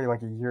 probably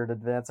like a year in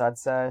advance, I'd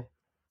say.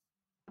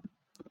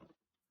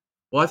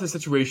 Well, that's a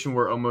situation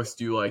where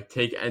almost you like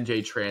take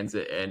NJ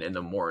Transit in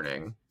the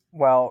morning.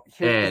 Well,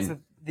 here it's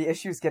And the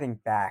issue is getting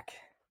back.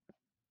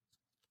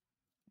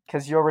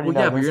 Because you already well,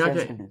 know yeah, but those you're not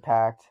trains getting can be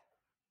packed.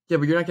 yeah,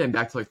 but you're not getting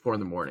back to like 4 in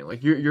the morning.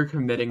 Like you're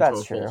committing to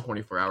That's a full true.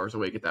 24 hours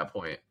awake at that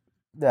point.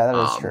 Yeah, that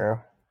is Um, true.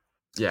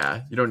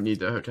 Yeah, you don't need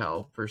the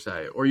hotel per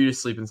se, or you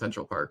just sleep in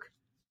Central Park.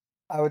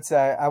 I would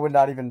say I would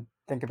not even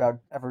think about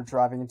ever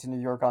driving into New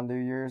York on New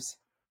Year's.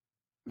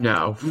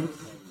 No,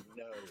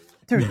 No.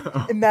 Dude,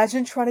 no.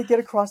 imagine trying to get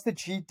across the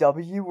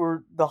GW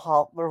or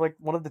or like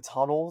one of the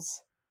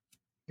tunnels.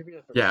 You'll be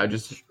there for Yeah, 2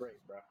 just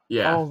straight, bro.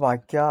 yeah. Oh my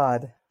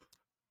god.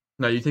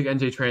 No, you take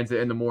NJ Transit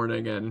in the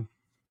morning and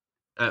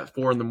at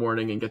 4 in the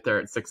morning and get there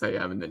at 6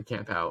 a.m. and then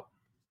camp out.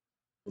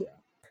 Yeah.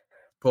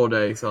 Full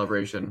day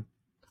celebration.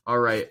 All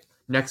right,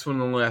 next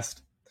one on the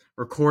list: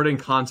 recording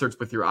concerts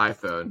with your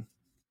iPhone.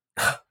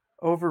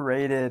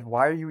 Overrated.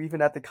 Why are you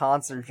even at the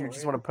concert if you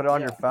just want to put it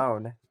on your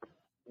phone?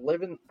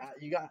 Living,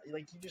 you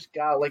just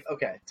got like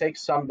okay, take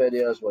some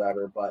videos,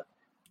 whatever, but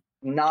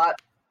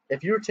not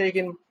if you're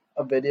taking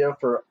a video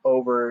for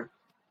over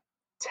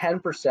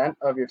 10%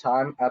 of your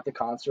time at the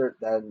concert,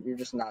 then you're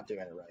just not doing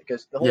it right.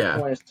 Because the whole Yeah.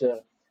 point is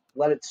to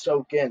let it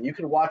soak in. You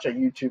can watch a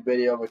YouTube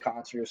video of a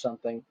concert or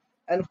something,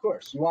 and of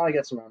course, you want to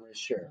get some memories,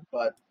 sure.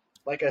 But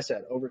like I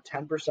said, over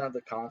 10% of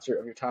the concert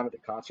of your time at the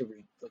concert, you're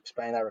like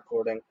spending that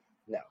recording.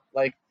 No,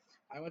 like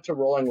I went to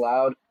Rolling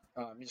Loud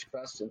Music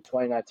Fest in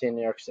 2019 in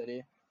New York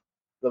City.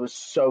 That was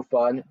so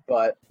fun,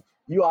 but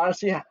you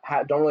honestly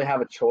don't really have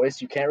a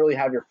choice. You can't really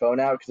have your phone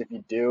out because if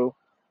you do,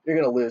 you're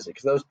gonna lose it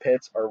because those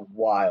pits are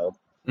wild.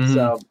 Mhm.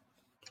 So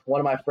one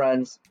of my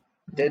friends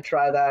did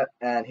try that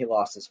and he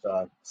lost his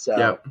phone. So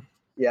Yep.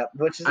 Yeah,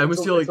 which is I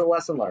almost feel it's a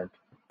lesson learned.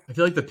 I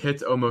feel like the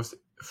pits almost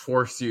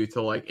force you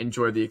to like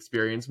enjoy the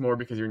experience more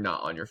because you're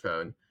not on your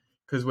phone.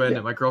 Because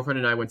when my girlfriend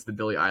and I went to the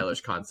Billie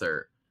Eilish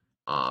concert,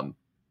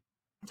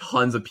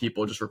 tons of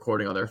people just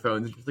recording on their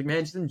phones. It's just like,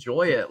 man, just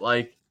enjoy it.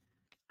 Like,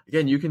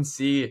 again, you can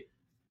see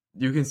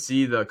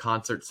the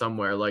concert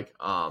somewhere. Like,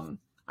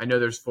 I know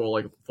there's full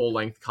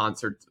length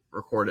concert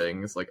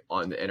recordings like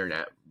on the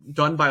internet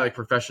done by like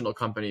professional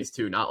companies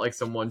too, not like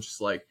someone just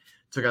like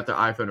took out their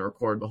iPhone and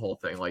recorded the whole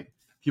thing. Like,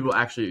 people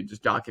actually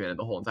just documented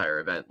the whole entire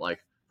event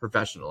like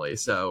professionally.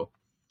 So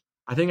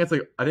I think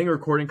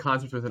recording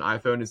concerts with an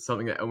iPhone is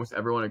something that almost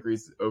everyone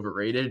agrees is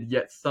overrated,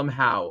 yet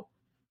somehow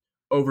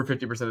over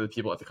 50% of the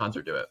people at the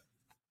concert do it.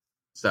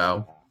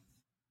 So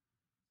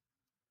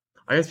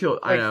I guess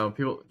I know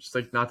people just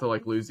like not to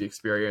like lose the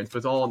experience, but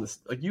it's all on this,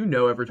 like,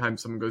 every time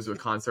someone goes to a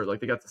concert, like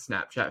they got the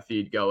Snapchat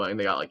feed going,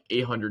 they got like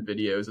 800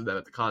 videos of them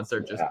at the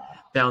concert just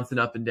bouncing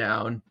up and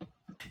down.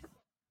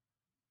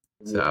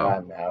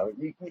 So no,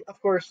 you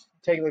of course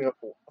take like a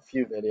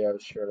few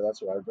videos, sure,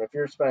 that's right. But if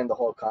you're spending the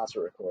whole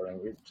concert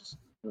recording, we just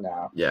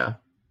no. Yeah.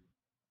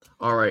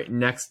 All right,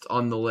 next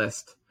on the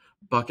list,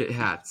 bucket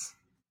hats.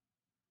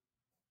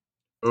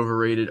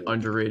 Overrated,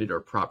 underrated, or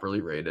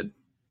properly rated?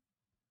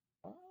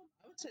 I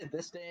would say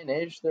this day and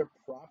age, they're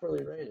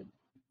properly rated.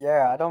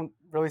 Yeah, I don't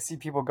really see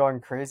people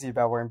going crazy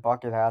about wearing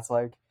bucket hats.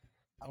 Like,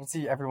 I don't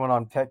see everyone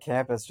on Pitt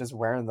campus just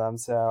wearing them,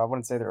 so I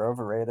wouldn't say they're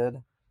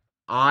overrated.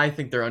 I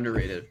think they're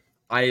underrated.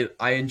 I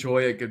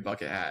enjoy a good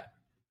bucket hat.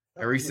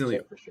 I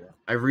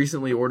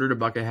recently ordered a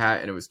bucket hat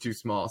and it was too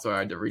small, so I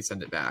had to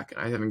resend it back.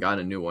 I haven't gotten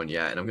a new one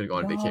yet, and I'm gonna go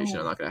on vacation.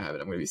 I'm not gonna have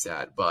it. I'm gonna be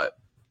sad, but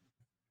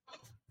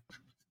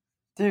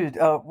dude,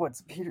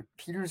 what's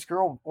Peter's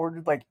girl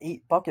ordered like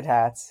 8 bucket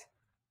hats.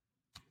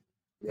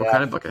 What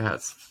kind of bucket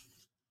hats?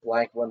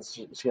 Blank ones.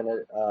 She's gonna.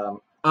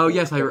 Oh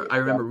yes, I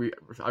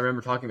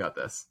remember talking about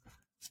this.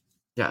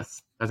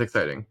 Yes, that's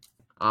exciting.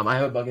 I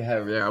have a bucket hat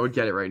over there. I would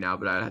get it right now,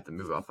 but I'd have to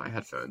move off my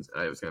headphones,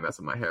 and I was gonna mess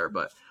with my hair.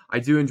 But I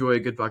do enjoy a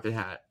good bucket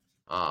hat.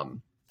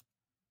 So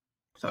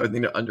I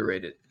think they're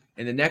underrated.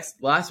 And the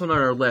last one on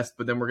our list,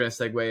 but then we're gonna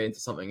segue into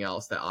something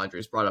else that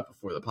Andres brought up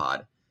before the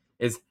pod,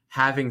 is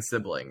having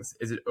siblings.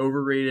 Is it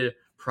overrated,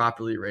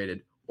 properly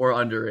rated, or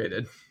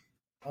underrated?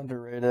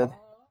 Underrated.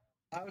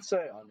 I would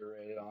say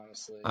underrated,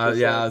 honestly.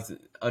 It's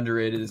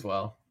underrated as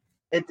well.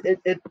 It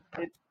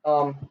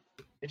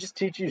just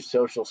teaches you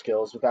social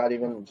skills without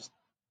even just.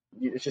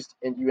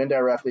 You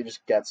indirectly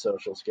just get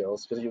social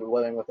skills because you're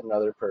living with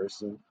another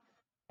person,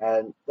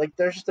 and like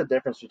there's just a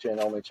difference between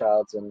only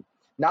childs and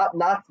not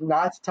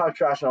to talk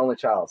trash on only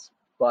childs,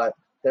 but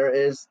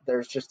there's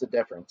just a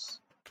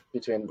difference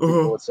between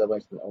people with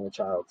siblings and only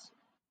childs.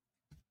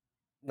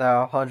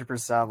 No,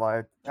 100%.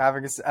 Like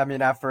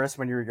at first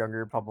when you were younger,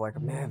 you're probably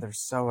like, man, they're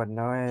so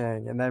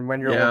annoying, and then when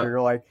you're older, you're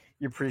like,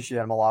 you appreciate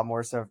them a lot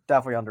more. So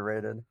definitely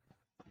underrated.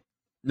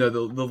 No, the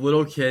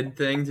little kid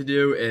thing to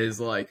do is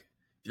like,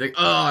 you're like,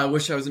 oh, I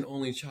wish I was an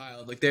only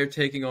child. Like they're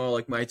taking all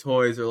like my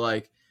toys, or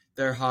like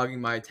they're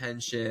hogging my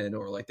attention,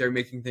 or like they're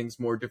making things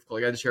more difficult.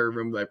 Like I had to share a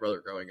room with my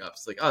brother growing up.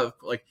 It's like, oh,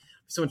 like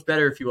so much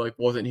better if you like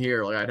wasn't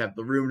here. Like I'd have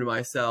the room to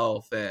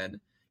myself and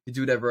could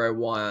do whatever I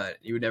want.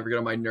 You would never get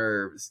on my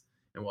nerves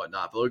and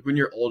whatnot. But like when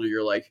you're older,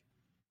 you're like,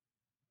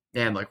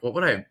 man, like what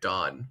would I have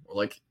done? Or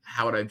like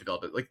how would I have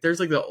developed it? Like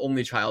there's like the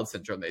only child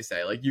syndrome, they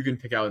say. Like you can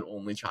pick out an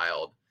only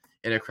child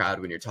in a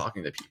crowd when you're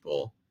talking to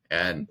people.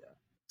 And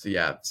so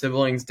yeah,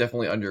 siblings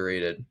definitely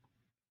underrated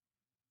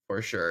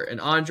for sure. And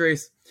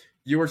Andres,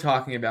 you were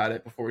talking about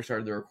it before we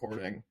started the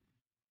recording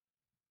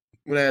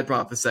when I had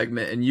brought up the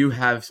segment, and you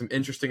have some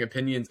interesting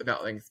opinions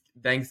about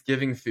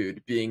Thanksgiving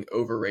food being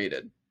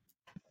overrated.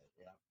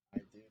 Yeah, I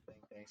do think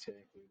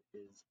Thanksgiving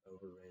food is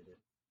overrated.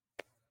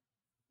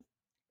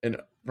 And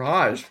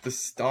Raj, the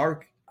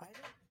Stark.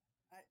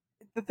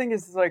 The thing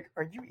is, like,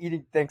 are you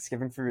eating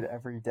Thanksgiving food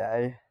every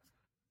day?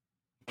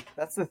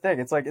 That's the thing.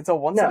 It's like it's a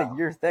once in a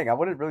year thing. I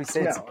wouldn't really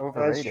say it's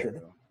overrated. That's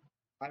true.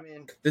 I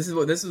mean, this is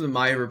what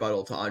my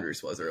rebuttal to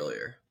Andres was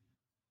earlier.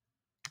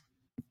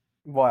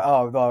 What?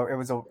 Oh, no,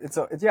 it's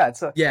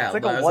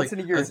like a once in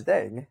a year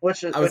thing.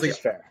 Which is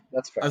fair.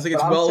 That's fair. I was like,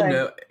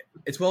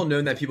 it's well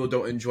known that people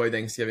don't enjoy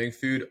Thanksgiving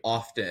food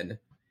often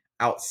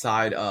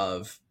outside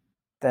of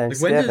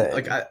Thanksgiving.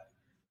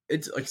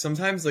 It's like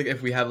sometimes like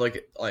if we have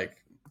like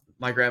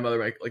my grandmother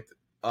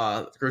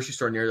the grocery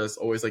store near us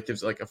always like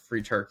gives like a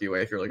free turkey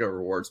away if you're like a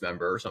rewards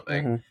member or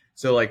something. Mm-hmm.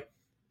 So like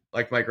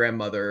my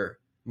grandmother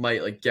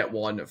might like get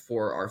one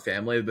for our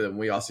family, but then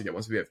we also get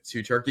one, so we have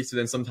 2 turkeys. So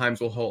then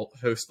sometimes we'll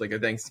host like a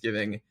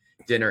Thanksgiving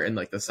dinner in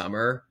like the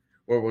summer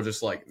where we'll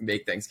just like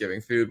make Thanksgiving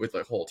food with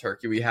like whole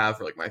turkey we have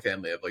for like my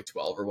family of like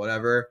 12 or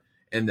whatever,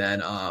 and then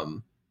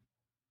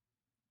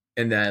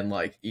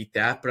like eat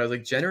that. But I was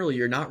like, generally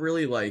you're not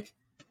really like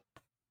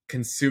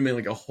consuming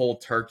like a whole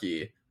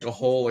turkey, a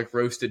whole like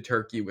roasted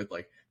turkey with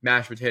like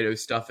mashed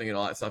potatoes, stuffing, and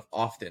all that stuff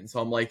often. So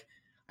I'm like,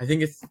 I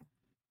think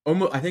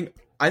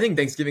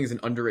Thanksgiving is an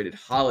underrated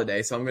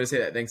holiday. So I'm going to say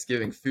that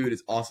Thanksgiving food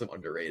is also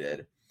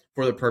underrated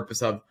for the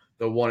purpose of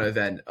the one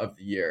event of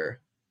the year.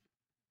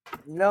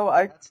 No,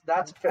 I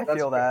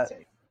feel that.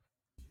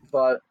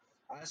 But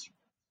when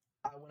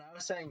I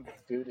was saying the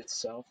food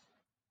itself,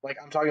 like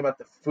I'm talking about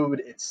the food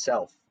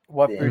itself.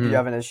 What being, food do you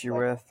have an issue like,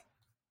 with?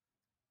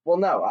 Well,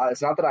 no,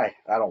 it's not that I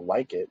don't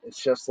like it.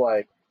 It's just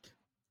like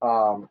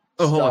Oh,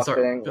 hold on,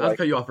 sorry. stuffing. Let's Like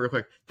cut you off real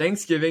quick.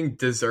 Thanksgiving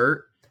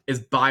dessert is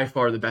by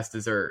far the best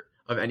dessert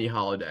of any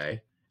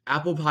holiday.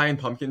 Apple pie and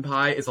pumpkin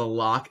pie is a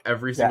lock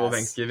every single Yes.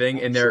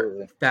 Thanksgiving, and they're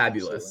Absolutely.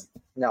 fabulous.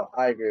 Absolutely. No,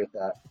 I agree with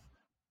that.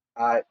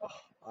 I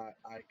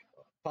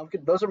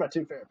pumpkin. Those are my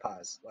two favorite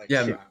pies. Like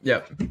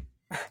Yeah.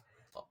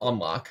 On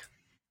lock.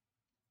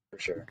 for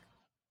sure.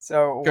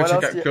 So Go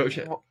what check else?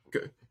 out.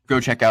 Go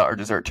check out our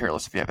dessert tier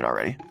list if you haven't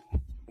already.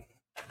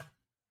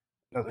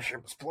 Another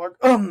shameless plug.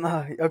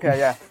 Okay,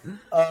 yeah.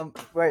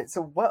 Right.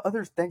 So, what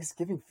other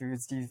Thanksgiving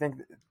foods do you think?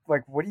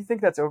 Like, what do you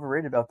think that's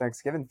overrated about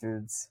Thanksgiving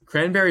foods?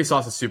 Cranberry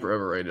sauce is super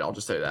overrated. I'll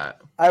just say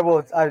that. I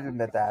admit I'm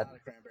that. not a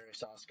cranberry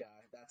sauce guy.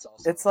 That's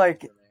also It's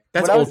like- for me.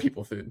 That's When I old was-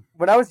 people food.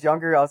 When I was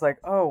younger, I was like,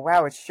 "Oh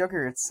wow, it's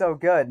sugar. It's so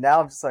good." Now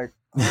I'm just like,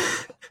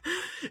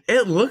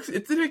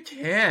 It's in a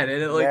can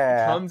and it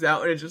Yeah. comes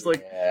out and it's just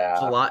yeah.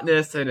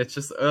 gelatinous and it's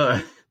just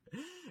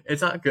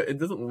it's not good. It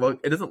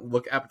doesn't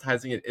look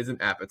appetizing. It isn't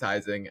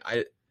appetizing.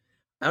 I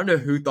don't know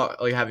who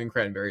thought having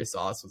cranberry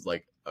sauce was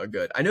a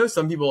good. I know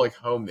some people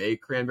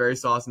homemade cranberry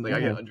sauce and I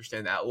can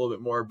understand that a little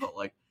bit more, but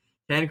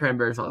canned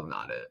cranberry sauce is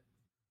not it.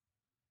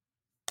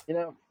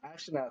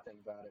 Actually, now that I think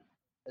about it,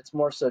 it's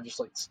more so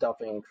just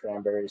stuffing and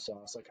cranberry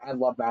sauce. I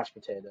love mashed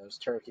potatoes,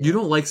 turkey. You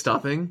don't like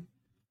stuffing?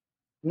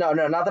 No,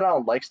 not that I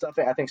don't like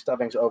stuffing. I think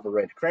stuffing's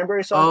overrated.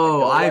 Cranberry sauce.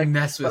 Oh, I I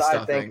mess with but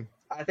stuffing.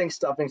 I think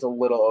stuffing's a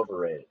little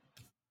overrated.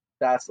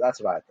 That's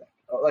what I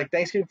think.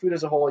 Thanksgiving food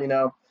as a whole,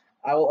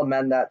 I will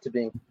amend that to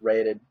being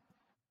rated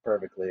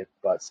perfectly.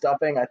 But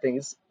stuffing, I think,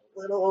 is a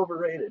little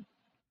overrated.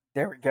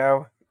 "There we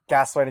go,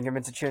 gaslighting him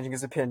into changing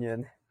his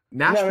opinion."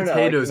 Mashed No,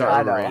 potatoes no, are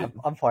I know. overrated.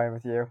 I'm playing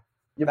with you.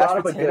 You Mashed brought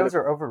up a potatoes good.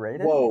 are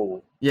overrated.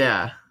 Whoa.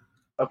 Yeah.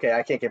 Okay,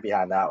 I can't get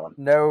behind that one.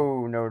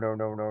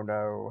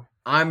 No.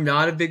 I'm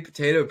not a big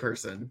potato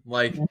person.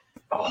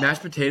 Oh,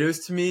 Mashed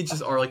potatoes to me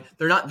just are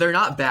they're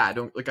not bad.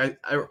 Don't I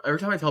every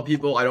time I tell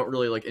people I don't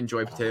really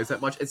enjoy potatoes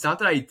that much, it's not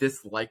that I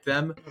dislike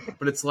them,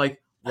 but it's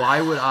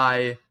why would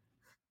I?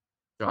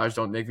 Raj,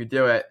 don't make me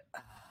do it.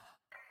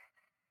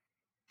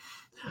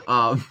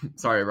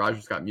 Sorry, Raj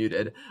just got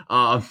muted.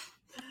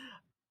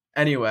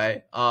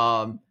 Anyway,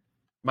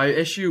 my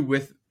issue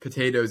with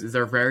potatoes is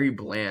they're very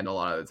bland a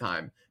lot of the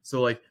time.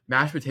 So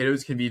mashed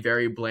potatoes can be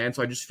very bland,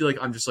 so I just feel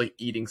I'm just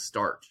eating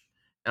starch.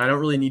 And I don't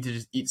really need to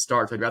just eat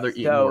starch. I'd rather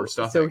eat more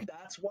stuffing.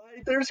 that's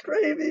why there's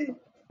gravy.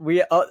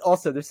 We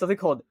also there's something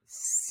called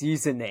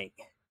seasoning.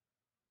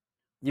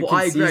 You Well,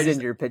 I can agree, I season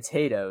just- your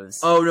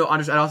potatoes. Oh no, I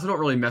also don't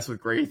really mess with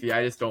gravy.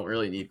 I just don't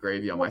really need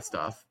gravy on my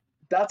stuff.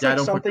 That's Yeah, I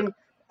don't put something.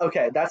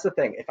 Okay, that's the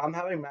thing. If I'm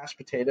having mashed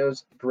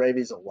potatoes,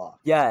 gravy's a lot.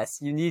 Yes,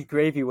 you need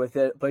gravy with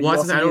it, but Well, you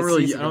that's the also thing, I need don't to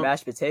really- season I your don't-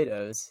 mashed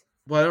potatoes.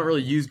 Well, I don't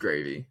really use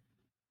gravy.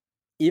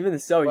 Even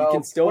so, Well, you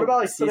can still. What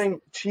about season-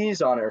 putting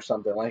cheese on it or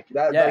something like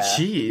that? Yeah.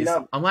 Cheese.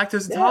 I'm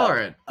lactose Yeah.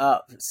 intolerant.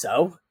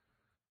 So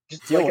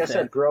Just deal like I with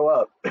said, it. grow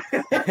up.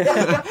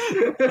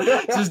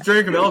 Just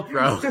drink milk,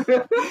 bro.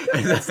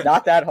 It's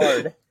not that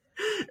hard.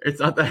 It's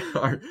not that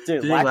hard.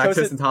 Dude, Being lactose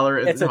lactose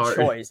intolerant It's isn't a hard.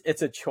 choice.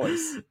 It's a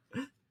choice.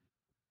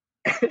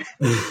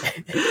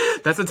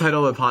 That's the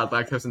title of the pod.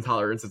 Lactose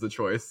intolerance is a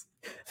choice.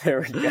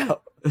 There we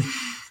go.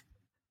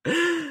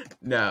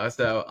 No,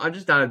 so I'm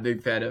just not a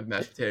big fan of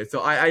mashed potatoes.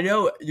 So I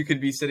know you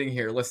could be sitting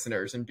here,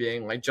 listeners, and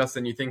being like,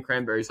 Justin, you think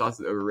cranberry sauce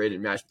is overrated,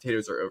 mashed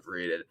potatoes are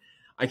overrated.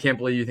 I can't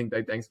believe you think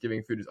that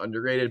Thanksgiving food is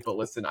underrated, but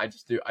listen, I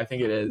just do. I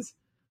think it is.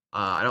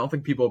 I don't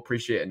think people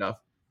appreciate enough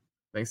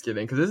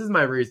Thanksgiving, because this is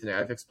my reasoning.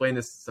 I've explained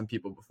this to some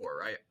people before,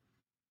 right?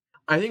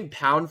 I think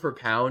pound for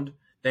pound,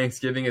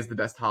 Thanksgiving is the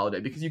best holiday,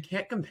 because you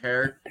can't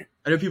compare.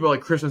 I know people are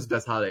like, Christmas is the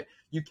best holiday.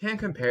 You can't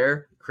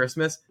compare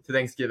Christmas to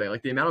Thanksgiving.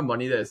 The amount of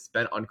money that is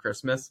spent on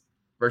Christmas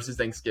versus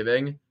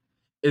Thanksgiving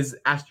is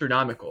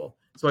astronomical.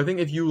 So I think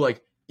if you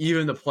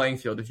even the playing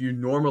field, if you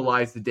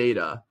normalize the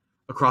data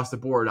across the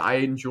board, I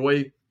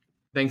enjoy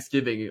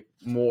Thanksgiving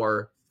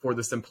more for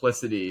the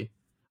simplicity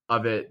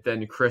of it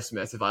than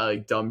Christmas if I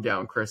dumb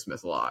down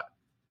Christmas a lot.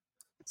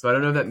 So I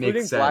don't know if that makes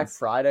Including sense. Black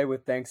Friday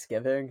with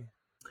Thanksgiving.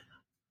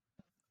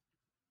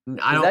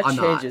 I don't. That I'm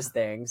changes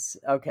things.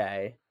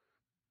 Okay.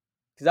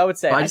 Because I would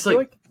say But I I just, feel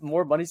like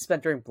more money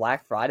spent during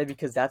Black Friday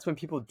because that's when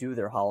people do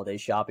their holiday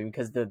shopping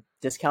because the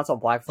discounts on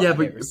Black Friday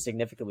but- are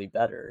significantly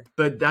better. not.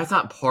 But that's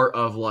not part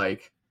of you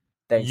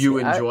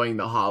Thanksgiving. enjoying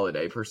the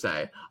holiday per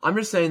se. I'm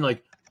just saying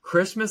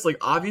Christmas.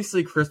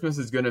 Obviously Christmas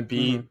is gonna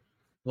be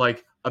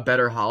a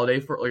better holiday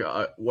for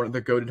one of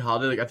the goated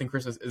holiday. I think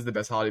Christmas is the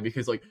best holiday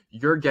because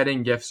you're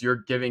getting gifts, you're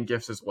giving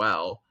gifts as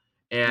well,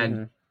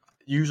 and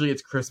usually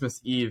it's Christmas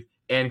Eve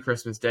and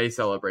Christmas Day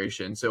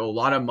celebration. So a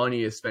lot of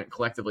money is spent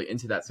collectively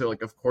into that. So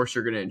of course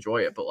you're going to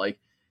enjoy it. But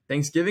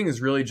Thanksgiving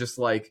is really just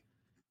the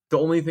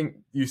only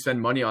thing you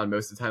spend money on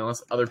most of the time,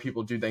 unless other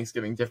people do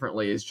Thanksgiving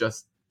differently, is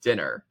just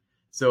dinner.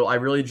 So I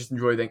really just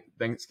enjoy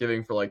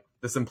Thanksgiving for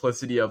the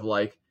simplicity of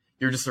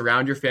you're just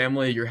around your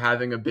family, you're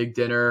having a big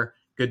dinner,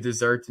 good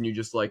desserts, and you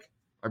just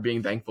are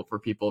being thankful for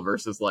people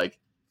versus like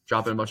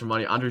dropping a bunch of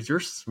money. Andres, you're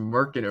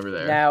smirking over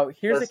there. Now,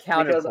 here's a Because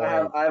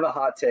counterpoint. I have a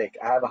hot take.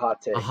 I have a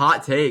hot take. A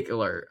hot take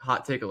alert.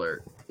 Hot take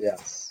alert.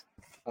 Yes.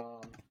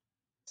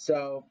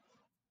 So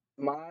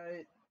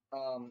my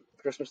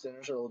Christmas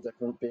dinners are a little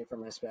different being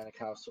from a Hispanic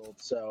household.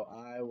 So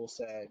I will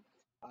say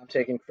I'm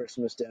taking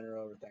Christmas dinner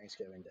over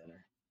Thanksgiving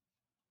dinner.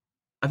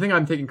 I think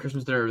I'm taking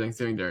Christmas dinner over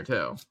Thanksgiving dinner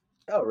too.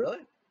 Oh, really?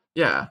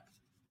 Yeah.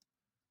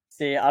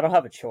 See, I don't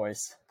have a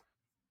choice.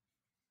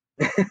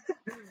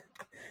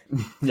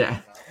 Yeah.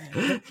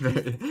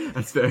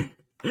 That's fair.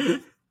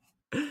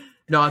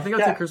 No, I think I'll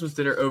Yeah. take Christmas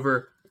dinner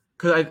over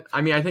because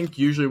I think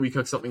usually we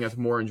cook something that's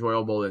more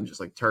enjoyable than just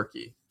like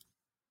turkey.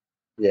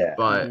 Yeah.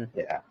 But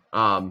Yeah.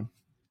 so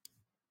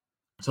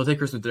I'll take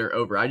Christmas dinner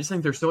over. I just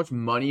think there's so much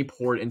money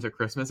poured into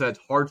Christmas that it's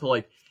hard to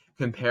like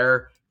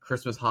compare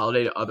Christmas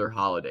holiday to other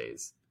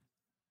holidays.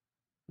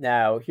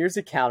 Now, here's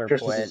a Christmas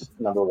counterpoint. is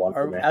number one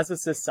for me. As a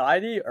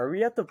society, are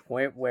we at the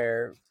point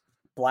where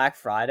Black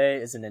Friday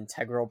is an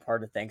integral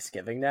part of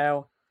Thanksgiving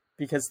now?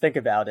 Because think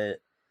about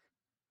it.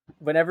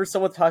 Whenever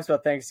someone talks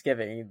about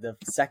Thanksgiving, the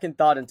second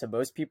thought into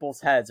most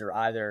people's heads are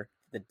either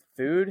the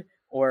food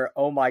or,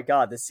 oh my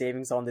god, the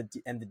savings on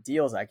the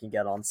deals I can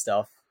get on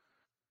stuff.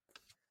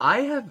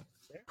 I have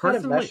They're kind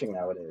of personally, meshing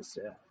nowadays.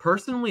 Yeah.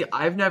 personally,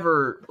 I've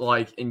never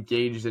like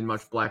engaged in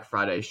much Black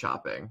Friday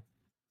shopping.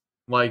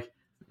 Like,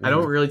 I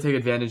don't really take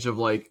advantage of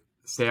like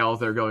sales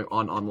that are going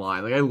on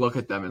online. Like, I look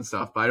at them and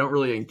stuff, but I don't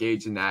really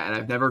engage in that. And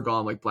I've never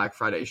gone like Black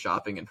Friday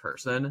shopping in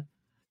person.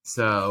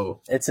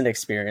 So It's an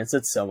experience.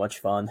 It's so much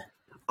fun.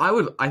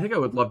 I think I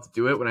would love to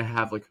do it when I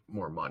have like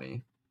more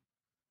money.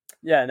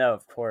 Yeah, no,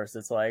 of course.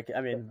 It's like,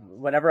 I mean,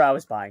 whenever I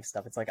was buying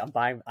stuff, it's like I'm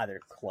buying either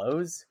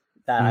clothes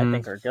that I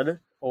think are good,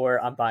 or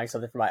I'm buying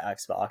something for my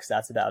Xbox.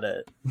 That's about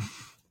it.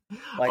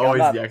 Like,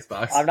 Always I'm the not,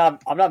 Xbox.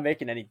 I'm not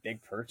making any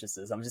big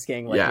purchases. I'm just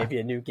getting like maybe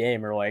a new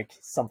game or like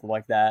something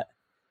like that.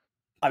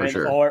 I For mean,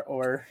 sure.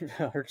 or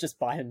just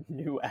buy a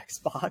new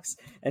Xbox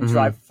and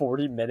drive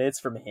 40 minutes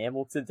from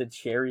Hamilton to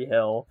Cherry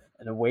Hill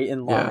and wait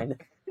in line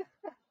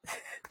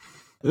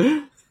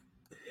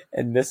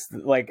and miss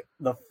like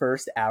the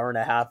first hour and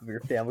a half of your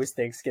family's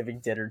Thanksgiving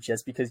dinner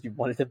just because you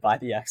wanted to buy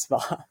the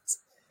Xbox.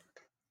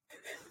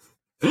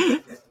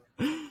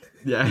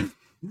 Yeah.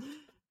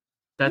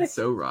 That's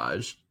so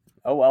Raj.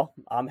 Oh well,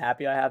 I'm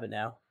happy I have it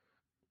now.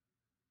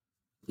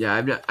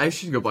 Yeah, I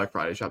should go Black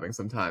Friday shopping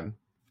sometime.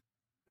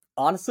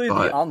 Honestly,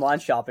 But- the online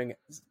shopping,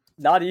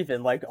 not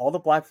even like all the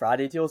Black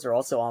Friday deals are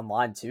also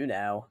online too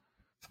now.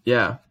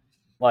 Yeah.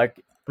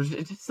 Like, But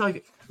it's just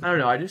like, I don't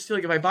know. I just feel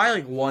like if I buy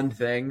like one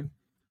thing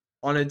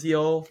on a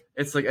deal,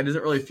 it's like, it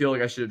doesn't really feel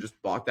like I should have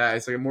just bought that.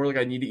 It's like more like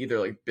I need to either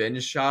like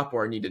binge shop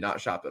or I need to not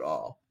shop at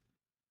all.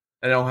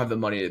 And I don't have the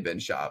money to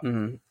binge shop.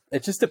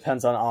 it just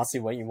depends on honestly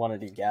what you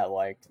wanted to get.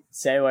 Like,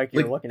 say like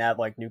you're Like- looking at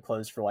like new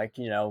clothes for like,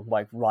 you know,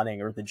 like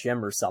running or the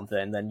gym or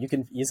something, then you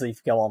can easily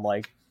go on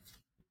like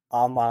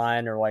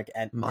online or like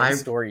any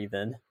store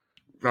even.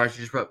 Raj,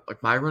 you just brought,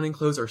 like, my running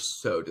clothes are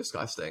so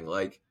disgusting.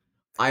 Like,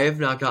 I have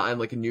not gotten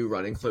like a new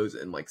running clothes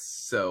in like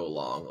so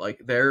long.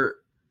 Like, they're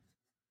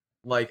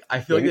like, I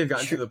feel like Maybe they've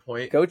gotten to the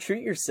point. Go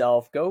treat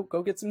yourself. Go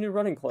get some new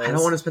running clothes. I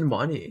don't want to spend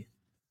money.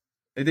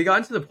 Like, they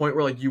got to the point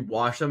where like you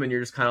wash them and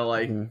you're just kind of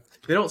like,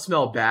 they don't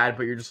smell bad,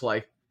 but you're just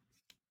like,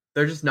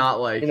 they're just not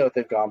like, You know what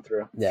they've gone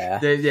through. Yeah.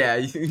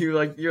 you're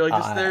like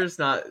just they're just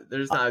not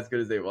as good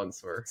as they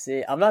once were.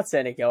 See, I'm not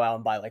saying to go out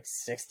and buy like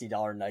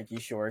 $60 Nike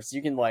shorts.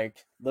 You can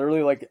like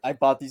literally like I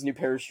bought these new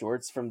pair of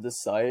shorts from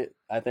this site.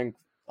 I think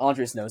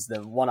Andres knows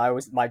the one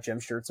my gym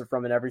shirts are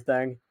from and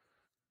everything.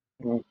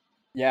 Mhm.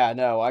 Yeah,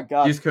 no, I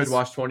got Use code this-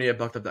 WASH20 at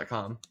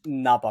buckedup.com.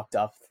 not bucked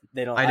up.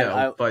 They don't. I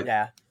know, but-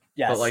 yeah,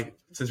 yes, But like,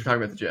 since we're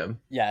talking about the gym,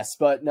 yes,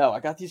 but no, I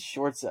got these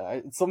shorts.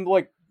 It's some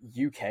like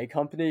UK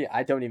company.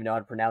 I don't even know how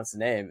to pronounce the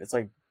name. It's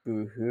like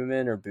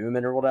Boohooman or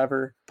Boomin or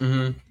whatever,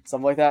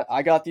 something like that.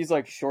 I got these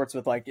like shorts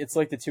with like it's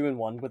like the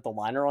 2-in-1 with the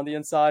liner on the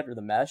inside or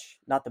the mesh,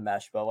 not the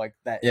mesh, but like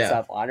that Yeah.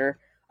 inside liner.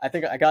 I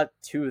think I got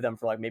 2 of them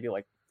for like maybe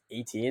like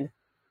 18,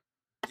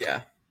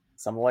 yeah.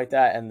 something like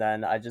that. And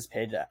then I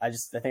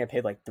think I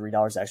paid like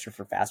 $3 extra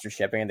for faster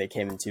shipping, and they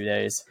came in 2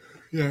 days.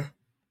 Yeah.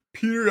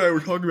 Peter and I were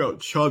talking about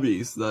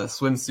Chubbies, the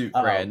swimsuit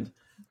brand,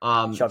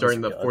 Chubbies during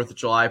are the good. 4th of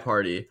July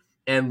party.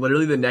 And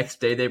literally the next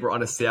day they were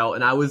on a sale,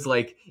 and I was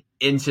like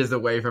inches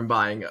away from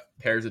buying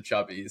pairs of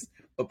Chubbies.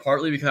 But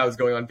partly because I was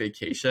going on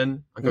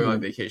vacation. I'm going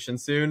on vacation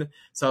soon.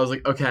 So I was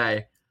like,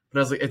 okay. But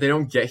I was like, if they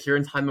don't get here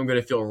in time, I'm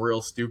going to feel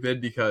real stupid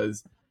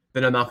because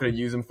then I'm not going to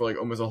use them for like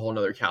almost a whole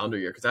nother calendar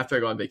year. Because after I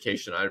go on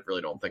vacation, I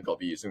really don't think I'll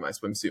be using my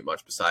swimsuit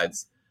much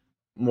besides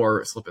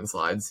more slip and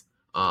slides.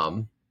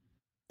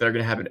 That are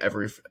going to happen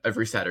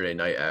every Saturday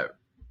night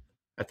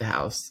at the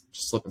house.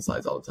 Just slip and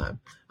slides all the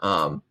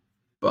time.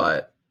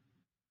 But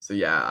so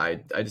yeah,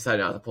 I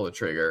decided not to pull the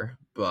trigger.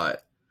 But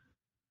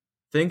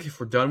I think if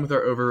we're done with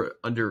our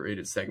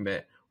underrated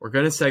segment, we're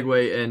going to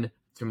segue in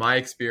to my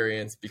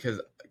experience because,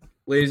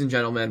 ladies and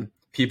gentlemen,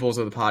 peoples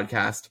of the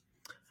podcast,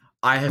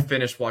 I have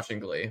finished watching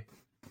Glee.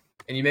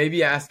 And you may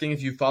be asking,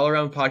 if you follow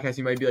around the podcast,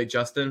 you might be like,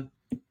 Justin,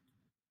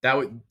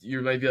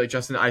 you might be like,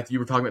 Justin, you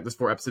were talking about this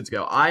 4 episodes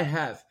ago. I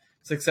have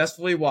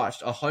successfully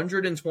watched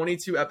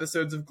 122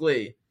 episodes of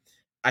Glee,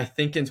 I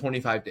think in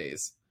 25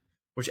 days,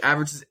 which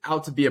averages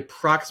out to be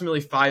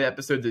approximately 5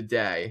 episodes a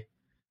day.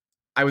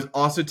 I was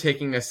also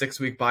taking a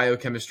 6-week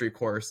biochemistry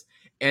course,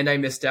 and I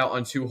missed out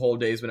on 2 whole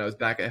days when I was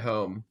back at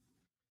home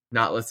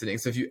not listening.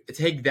 So if you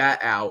take that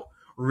out,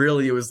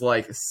 really it was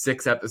like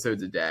 6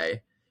 episodes a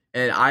day.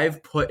 And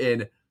I've put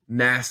in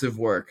massive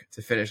work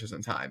to finish this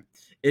on time.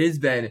 It has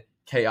been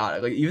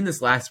chaotic. Like even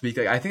this last week,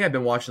 like I think I've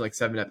been watching like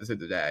 7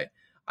 episodes a day.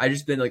 I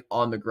just been like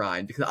on the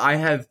grind because I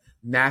have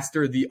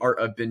mastered the art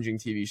of binging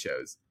TV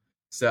shows.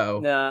 So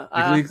Nah,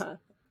 I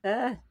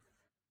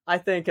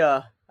think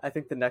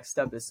the next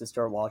step is to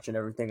start watching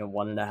everything in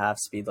 1.5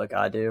 speed like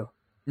I do.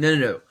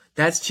 No.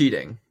 That's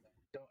cheating.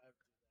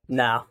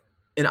 No.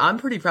 And I'm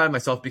pretty proud of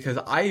myself because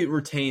I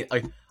retain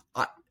like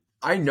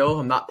I know if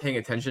I'm not paying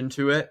attention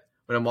to it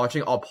when I'm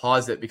watching, I'll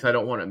pause it because I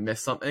don't want to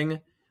miss something.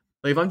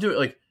 Like if I'm doing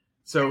like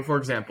so, for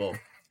example,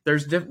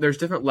 there's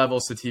different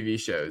levels to TV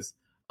shows.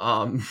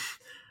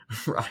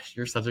 Raj,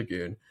 you're such a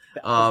goon.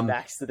 That was an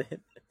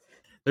accident.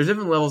 There's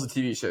different levels of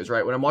TV shows,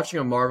 right? When I'm watching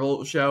a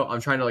Marvel show,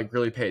 I'm trying to like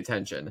really pay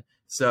attention.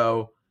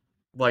 So,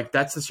 like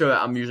that's the show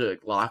that I'm usually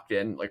like locked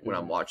in, like when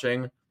I'm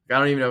watching. I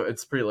don't even know.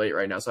 It's pretty late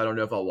right now, so I don't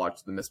know if I'll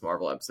watch the Miss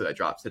Marvel episode that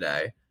dropped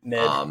today.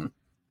 Mid.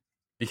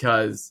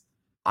 Because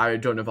I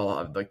don't know if I'll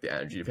have like the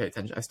energy to pay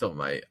attention. I still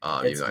might,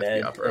 even though I have to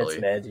be up early.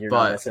 It's mid. You're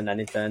not missing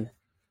anything.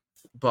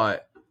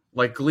 But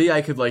like Glee,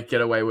 I could like get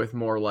away with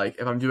more like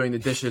if I'm doing the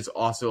dishes,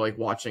 also like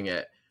watching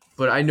it.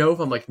 But I know if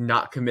I'm like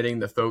not committing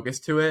the focus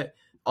to it,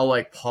 I'll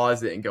like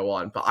pause it and go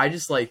on. But I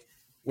just like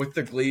with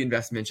the Glee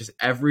investment, just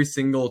every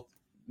single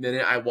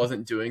minute I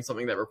wasn't doing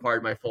something that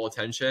required my full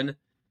attention,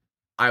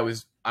 I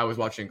was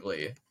watching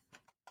Glee.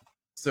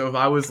 So if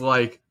I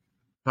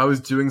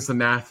was doing some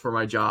math for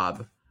my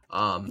job,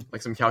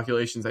 like some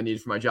calculations I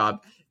needed for my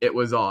job, it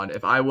was on.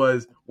 If I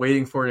was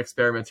waiting for an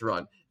experiment to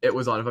run, it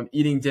was on. If I'm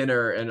eating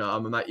dinner and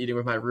I'm not eating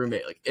with my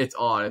roommate, like it's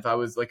on. If I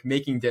was like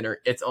making dinner,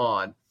 it's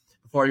on.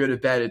 Before I go to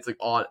bed, it's like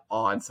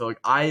on. So like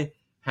I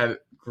have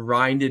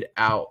grinded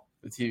out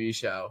the TV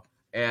show,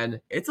 and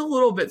it's a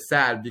little bit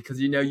sad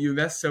because you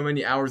invest so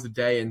many hours a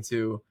day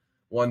into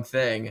one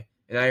thing,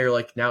 and now you're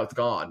like now it's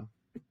gone.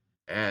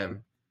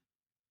 And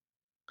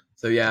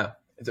so yeah,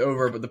 it's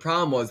over. But the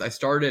problem was I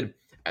started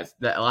at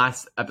the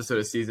last episode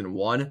of season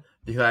 1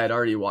 because I had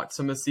already watched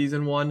some of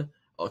season 1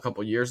 a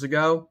couple years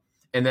ago,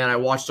 and then I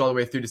watched all the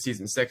way through to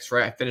season 6.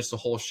 Right, I finished the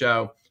whole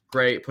show.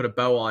 Great, put a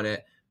bow on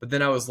it. But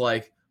then I was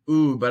like,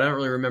 ooh, but I don't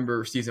really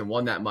remember season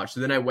 1 that much. So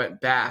then I went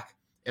back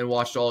and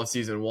watched all of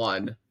season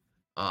 1.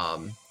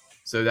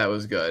 So that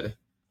was good.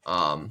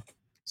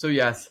 So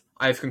yes,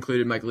 I've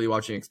concluded my Glee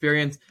watching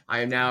experience.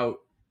 I am now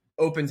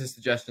open to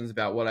suggestions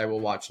about what I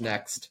will watch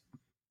next.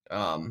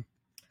 I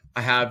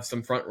have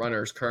some front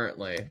runners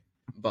currently,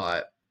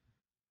 but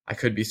I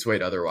could be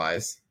swayed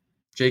otherwise.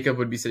 Jacob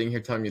would be sitting here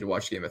telling me to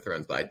watch Game of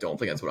Thrones, but I don't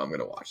think that's what I'm going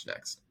to watch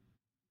next.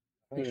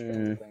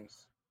 Stranger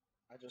Things.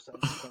 I just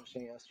started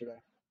finishing yesterday.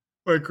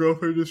 My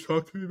girlfriend just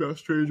talked to me about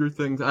Stranger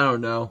Things. I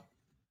don't know.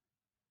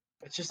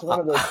 It's just one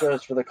of those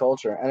shows for the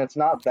culture, and it's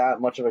not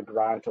that much of a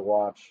grind to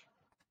watch.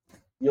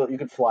 You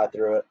could fly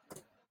through it.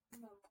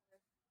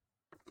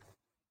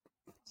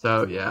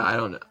 So yeah,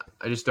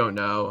 I just don't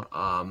know.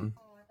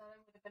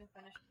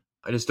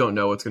 I just don't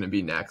know what's going to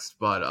be next,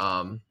 but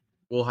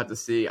we'll have to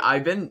see.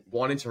 I've been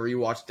wanting to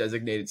rewatch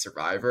Designated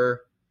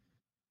Survivor.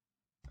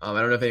 I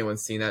don't know if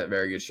anyone's seen that.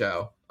 Very good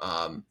show.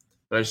 But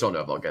I just don't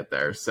know if I'll get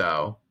there.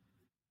 So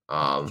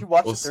did you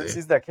watch the third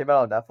season that came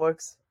out on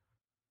Netflix?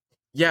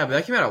 Yeah, but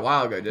that came out a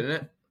while ago, didn't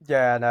it?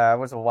 Yeah, no, it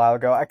was a while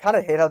ago. I kind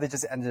of hate how they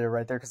just ended it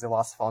right there because they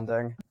lost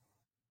funding.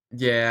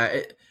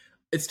 Yeah,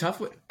 it's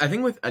tough. I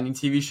think with any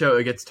TV show,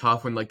 it gets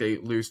tough when like they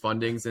lose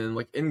fundings. And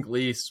like in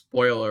Glee,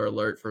 spoiler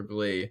alert for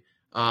Glee,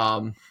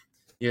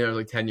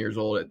 like 10 years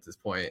old at this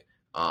point.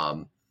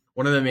 One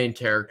of the main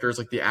characters,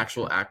 like the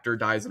actual actor,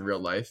 dies in real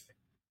life.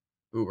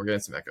 Ooh, we're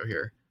getting some echo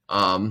here.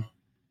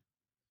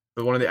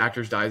 But one of the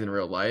actors dies in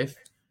real life,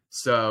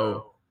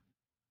 so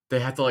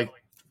they have to like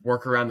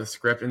work around the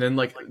script. And then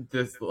like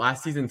this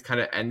last season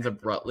kind of ends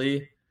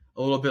abruptly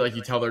a little bit. Like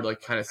you tell they're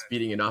like kind of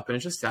speeding it up, and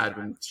it's just sad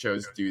when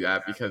shows do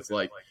that because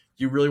like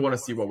you really want to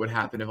see what would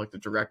happen if like the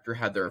director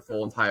had their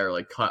full entire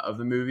like cut of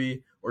the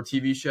movie or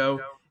TV show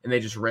and they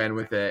just ran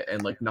with it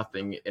and like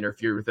nothing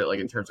interfered with it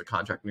like in terms of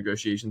contract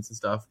negotiations and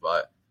stuff.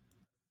 But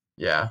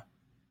yeah,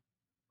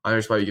 I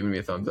understand why you're giving me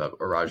a thumbs up,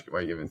 or Raj, why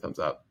are you giving me a thumbs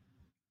up?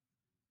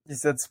 You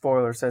said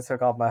spoilers, so I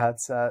took off my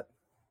headset.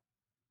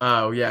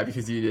 Oh yeah,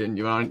 because you didn't.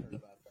 You want?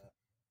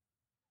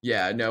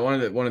 Yeah, no. One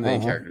of the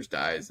main characters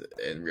dies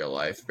in real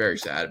life. Very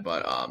sad,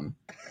 but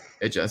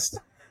it just.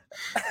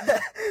 Okay.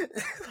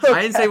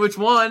 I didn't say which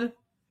one.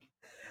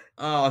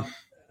 But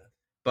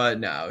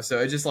no. So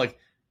it's just like.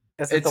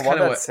 Is it the one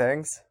that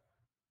sings?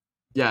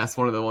 Yeah, it's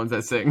one of the ones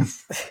that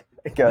sings.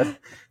 Good.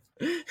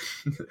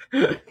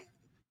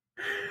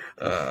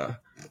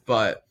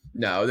 But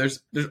no,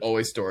 there's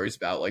always stories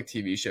about like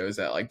TV shows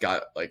that like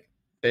got like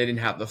they didn't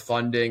have the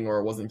funding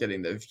or wasn't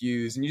getting the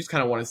views, and you just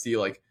kind of want to see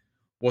like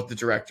what the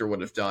director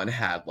would have done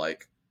had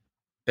like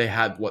they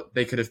had what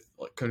they could have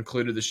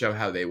concluded the show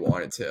how they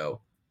wanted to.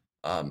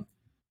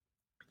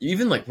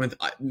 Even like with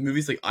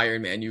movies like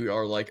Iron Man, you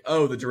are like,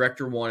 oh, the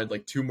director wanted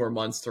like 2 more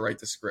months to write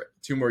the script,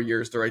 2 more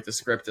years to write the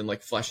script and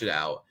like flesh it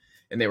out,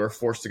 and they were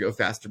forced to go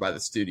faster by the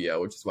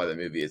studio, which is why the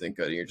movie isn't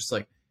good. And you're just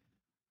like,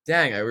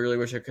 dang, I really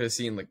wish I could have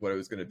seen like what it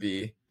was going to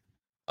be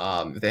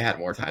if they had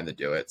more time to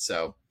do it.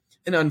 So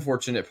an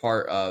unfortunate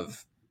part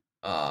of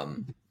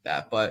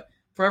that. But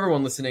for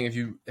everyone listening, if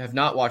you have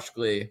not watched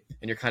Glee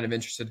and you're kind of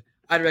interested,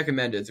 I'd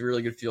recommend it. It's a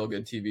really good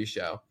feel-good TV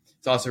show.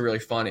 It's also really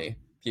funny.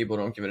 People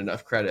don't give it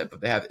enough credit, but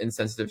they have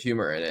insensitive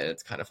humor in it.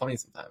 It's kind of funny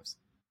sometimes.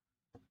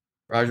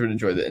 Raj would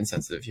enjoy the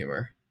insensitive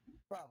humor.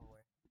 Probably.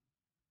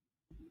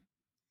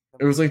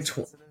 It was like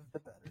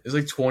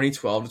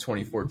 2012 to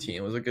 2014.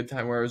 It was a good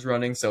time where I was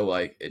running, so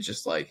like it's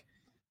just like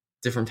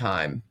different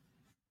time.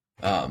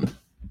 But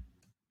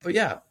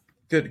yeah,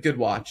 good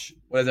watch.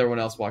 What is everyone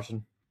else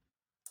watching?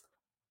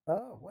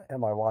 What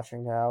am I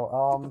watching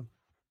now?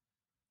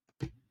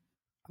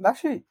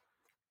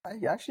 I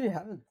actually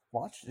haven't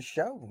watched a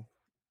show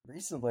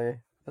recently.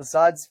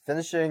 Besides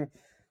finishing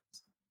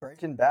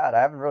Breaking Bad, I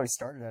haven't really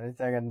started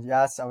anything. And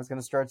yes, I was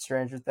gonna start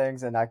Stranger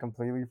Things, and I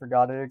completely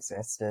forgot it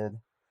existed.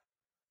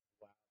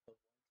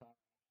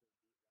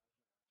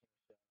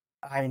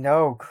 I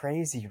know,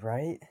 crazy,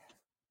 right?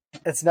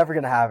 It's never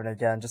gonna happen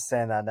again. Just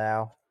saying that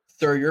now.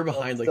 Sir, you're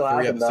behind like Still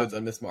 3 happened, episodes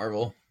on Miss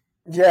Marvel.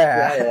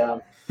 Yeah.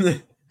 Yeah.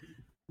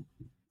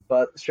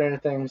 But Stranger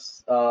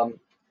Things,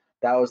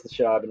 that was the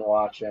show I've been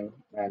watching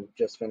and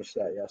just finished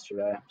that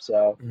yesterday.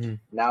 So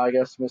now I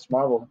guess Miss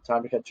Marvel,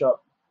 time to catch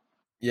up.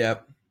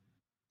 Yep.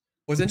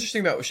 What's interesting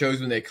about shows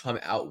when they come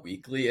out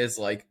weekly is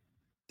like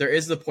there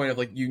is the point of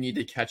like you need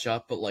to catch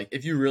up, but like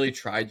if you really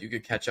tried, you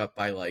could catch up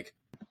by like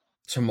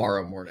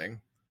tomorrow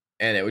morning,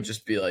 and it would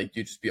just be like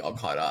you'd just be all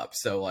caught up.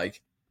 So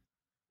like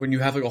when you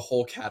have like a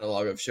whole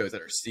catalog of shows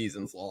that are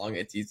seasons long,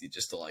 it's easy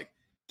just to like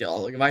get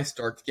all like if I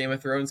start the Game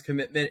of Thrones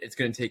commitment, it's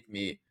gonna take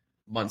me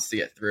months to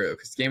get through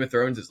because Game of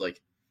Thrones is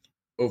like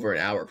over an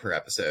hour per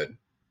episode.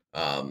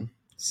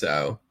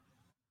 So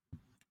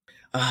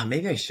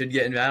maybe I should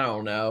get into that. I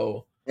don't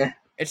know. Yeah.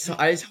 It's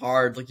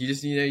hard. Like you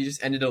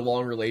just ended a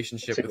long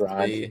relationship with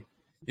Glee.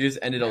 You just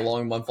ended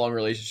a month-long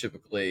relationship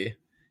with Glee.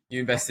 You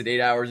invested 8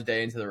 hours a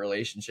day into the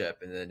relationship,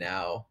 and then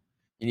now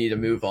you need to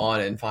move on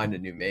and find a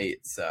new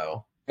mate.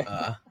 So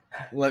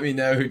let me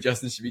know who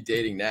Justin should be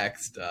dating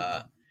next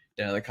down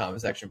in the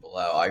comment section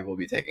below. I will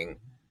be taking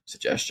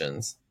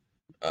suggestions.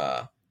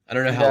 I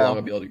don't know how long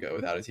I'll be able to go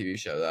without a TV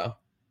show though.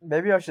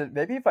 Maybe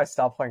if I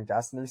stop playing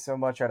Destiny so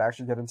much, I'd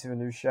actually get into a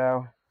new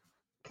show.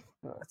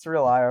 It's a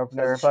real eye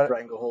opener, but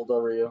stranglehold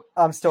over you.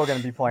 I'm still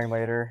gonna be playing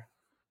later.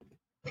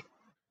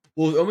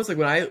 Well, almost like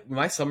when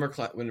my summer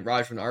class, when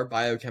our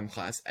biochem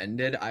class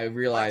ended, I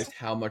realized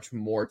how much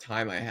more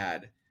time I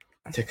had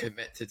to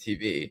commit to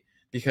TV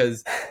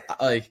because,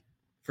 like,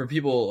 for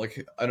people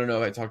like I don't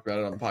know if I talked about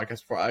it on the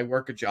podcast before. I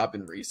work a job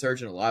in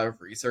research, and a lot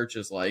of research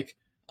is like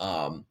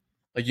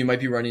you might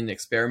be running an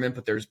experiment,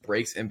 but there's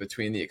breaks in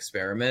between the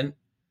experiment.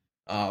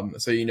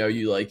 So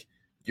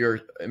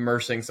you're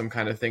immersing some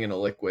kind of thing in a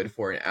liquid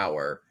for an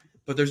hour,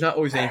 but there's not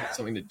always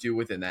something to do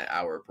within that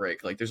hour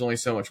break. Like there's only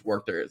so much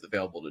work there is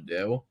available to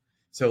do.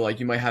 So like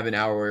you might have an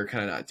hour where you're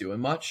kind of not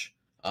doing much.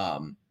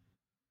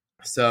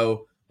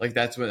 So like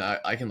that's when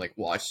I can like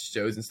watch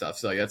shows and stuff.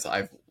 So like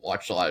I've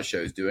watched a lot of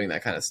shows doing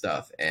that kind of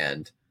stuff,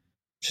 and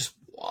it's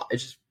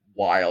just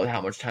wild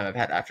how much time I've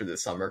had after the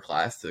summer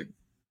class to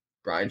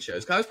grind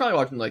shows. 'Cause I was probably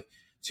watching like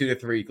 2 to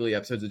 3 Glee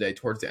episodes a day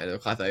towards the end of the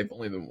class. I've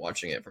only been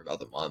watching it for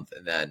about a month,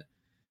 and then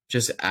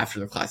just after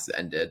the class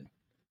ended,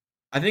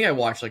 I think I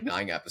watched like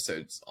 9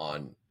 episodes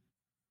on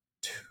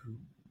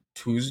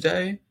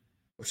Tuesday,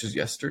 which is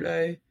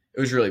yesterday. It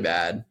was really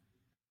bad.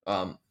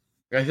 I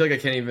feel like I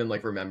can't even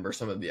like remember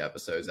some of the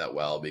episodes that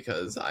well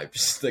because I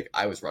just like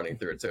I was running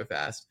through it so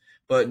fast,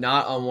 but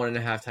not on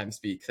 1.5 times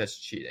speed because that's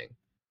cheating.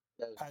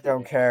 I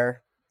don't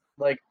care.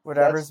 Like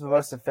whatever's the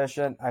most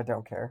efficient, I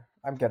don't care.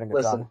 I'm getting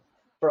it done.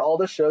 For all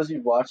the shows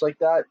you watch like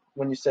that,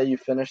 when you say you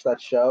finish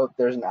that show,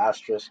 there's an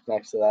asterisk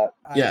next to that.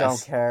 I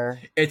don't care.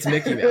 It's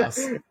Mickey Mouse.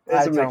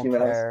 I don't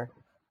care.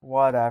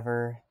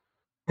 Whatever.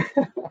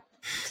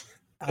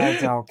 I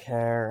don't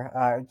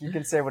care. You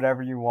can say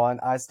whatever you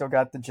want. I still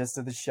got the gist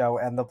of the show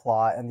and the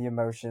plot and the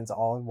emotions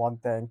all in one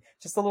thing.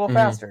 Just a little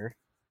faster.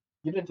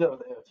 You didn't do it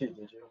with AOT,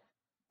 did you?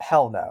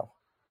 Hell no.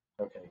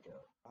 Okay, good.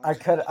 I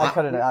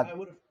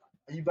couldn't.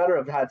 You better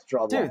have had to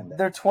draw the line. Dude,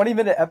 they're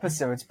 20-minute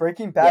epides.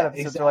 Breaking Bad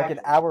episodes are like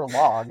an hour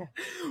long.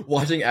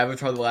 Watching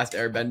Avatar: The Last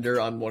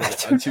Airbender on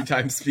 2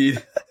 times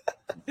speed.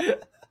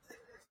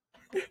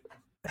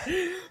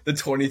 The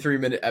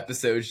 23-minute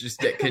episodes just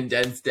get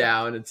condensed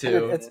down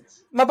into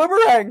my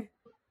boomerang.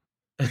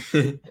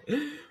 That'd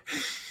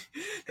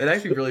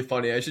actually be really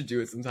funny. I should do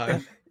it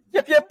sometime.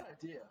 Yep.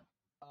 Idea.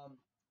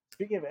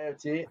 Speaking of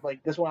AOT,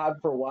 like this won't happen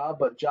for a while,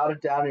 but jot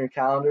it down in your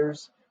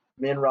calendars.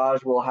 Me and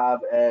Raj will have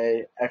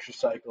a extra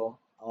cycle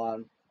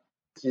on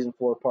season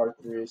 4,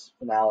 part 3's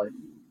finale.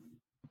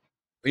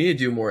 We need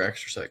to do more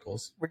extra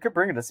cycles. We could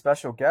bring in a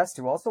special guest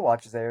who also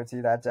watches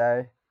AOT that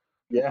day.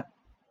 Yeah.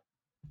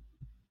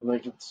 We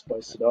could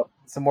spice it up.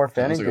 Some more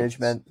fan Sounds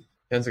engagement.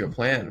 Sounds like a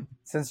plan.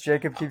 Since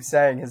Jacob keeps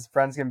saying his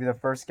friend's gonna be the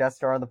first guest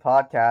star on the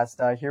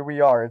podcast, here we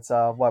are. It's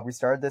we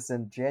started this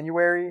in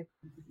January,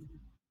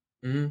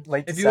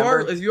 late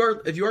December.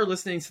 If you are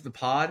listening to the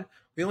pod,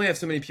 we only have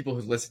so many people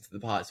who listen to the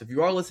pod. So if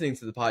you are listening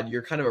to the pod,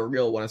 you're kind of a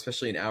real one,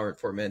 especially an hour and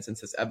 4 minutes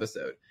into this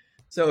episode.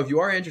 So if you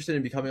are interested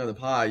in becoming on the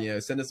pod,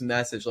 send us a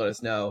message, let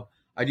us know.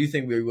 I do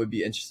think we would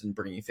be interested in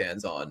bringing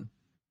fans on,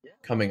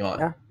 coming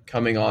on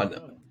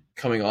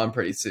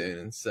pretty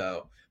soon.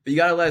 So, but you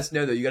gotta let us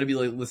know though. You gotta be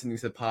listening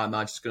to the pod,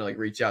 not just gonna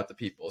reach out to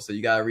people. So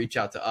you gotta reach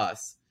out to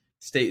us,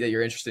 state that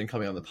you're interested in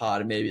coming on the pod,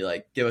 and maybe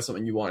give us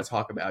something you want to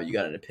talk about. You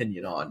got an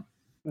opinion on.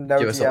 No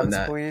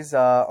DMs, please.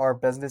 Our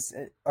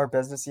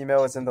business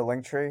email is in the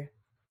link tree.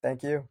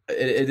 Thank you.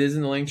 It is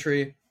in the link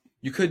tree.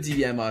 You could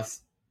DM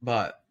us,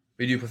 but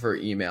we do prefer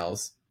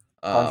emails.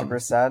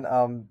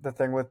 100%. The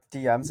thing with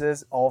DMs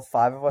is all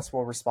 5 of us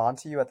will respond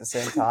to you at the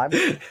same time.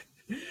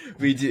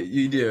 We do.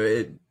 You do.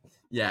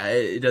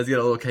 It does get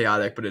a little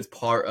chaotic, but it's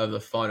part of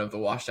the fun of the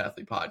Washed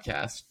Athlete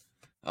podcast.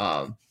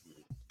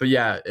 But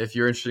yeah, if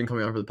you're interested in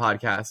coming on for the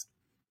podcast,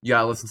 you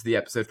gotta listen to the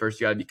episode first.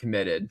 You gotta be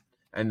committed,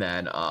 and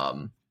then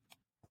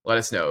let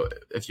us know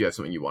if you have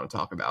something you want to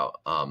talk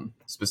about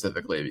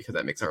specifically, because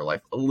that makes our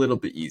life a little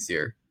bit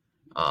easier.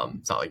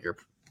 It's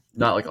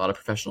not like a lot of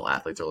professional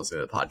athletes are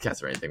listening to the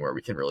podcast or anything where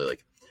we can really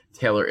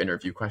tailor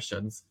interview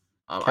questions.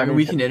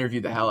 We can interview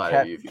the hell out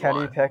of you if you Kenny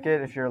want.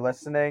 Pickett, if you're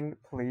listening,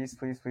 please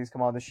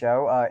come on the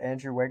show.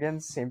 Andrew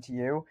Wiggins, same to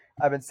you.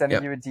 I've been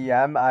sending you a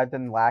DM. I've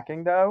been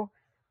lacking though.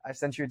 I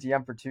sent you a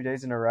DM for 2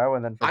 days in a row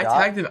and then forgot.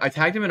 I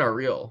tagged him in our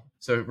reel,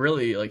 so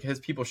really his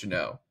people should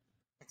know.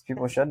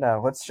 People should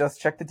know. Let's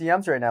just check the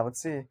DMs right now.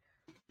 Let's see.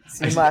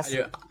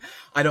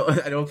 I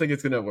don't think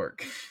it's gonna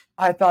work.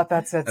 I thought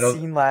that said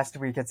seen last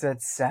week. It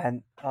said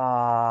sent.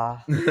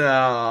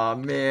 Oh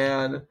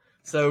man,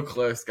 so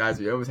close, guys.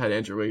 We almost had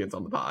Andrew Wiggins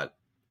on the pod.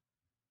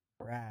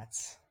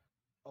 Rats.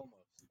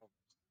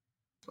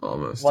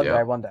 Almost.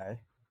 One day.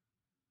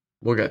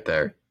 We'll get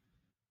there.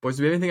 Boys,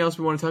 do we have anything else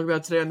we want to talk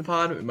about today on the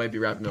pod? We might be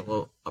wrapping up a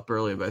little up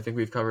early, but I think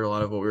we've covered a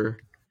lot of what we were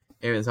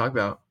aiming to talk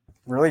about.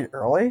 Really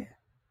early?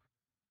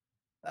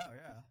 Oh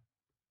yeah.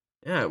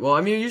 Yeah. Well,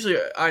 I mean, usually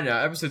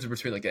episodes are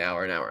between an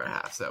hour and a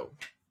half. So.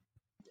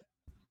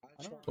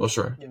 Well,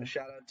 sure. Give a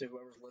shout out to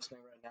whoever's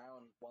listening right now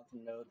and want them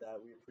to know that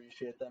we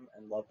appreciate them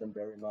and love them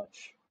very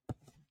much.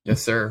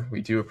 Yes, sir.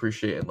 We do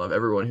appreciate and love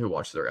everyone who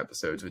watches our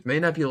episodes, which may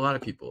not be a lot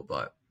of people,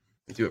 but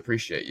we do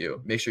appreciate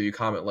you. Make sure you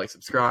comment,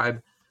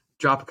 subscribe,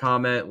 drop a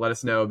comment, let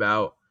us know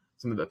about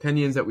some of the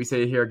opinions that we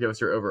say here. Give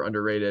us your over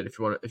underrated. If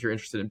you're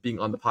interested in being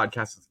on the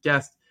podcast as a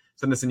guest,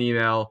 send us an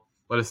email.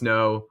 Let us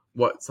know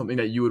something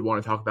that you would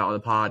want to talk about on the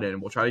pod,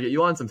 and we'll try to get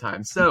you on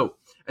sometime. So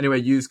anyway,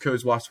 use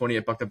codes WASH20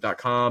 at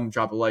buckedup.com.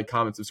 Drop a like,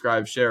 comment,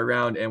 subscribe, share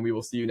around, and we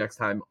will see you next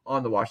time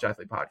on the Washed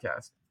Athlete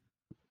Podcast.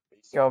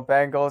 Go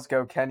Bengals,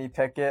 go Kenny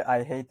Pickett.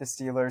 I hate the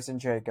Steelers and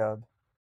Jacob.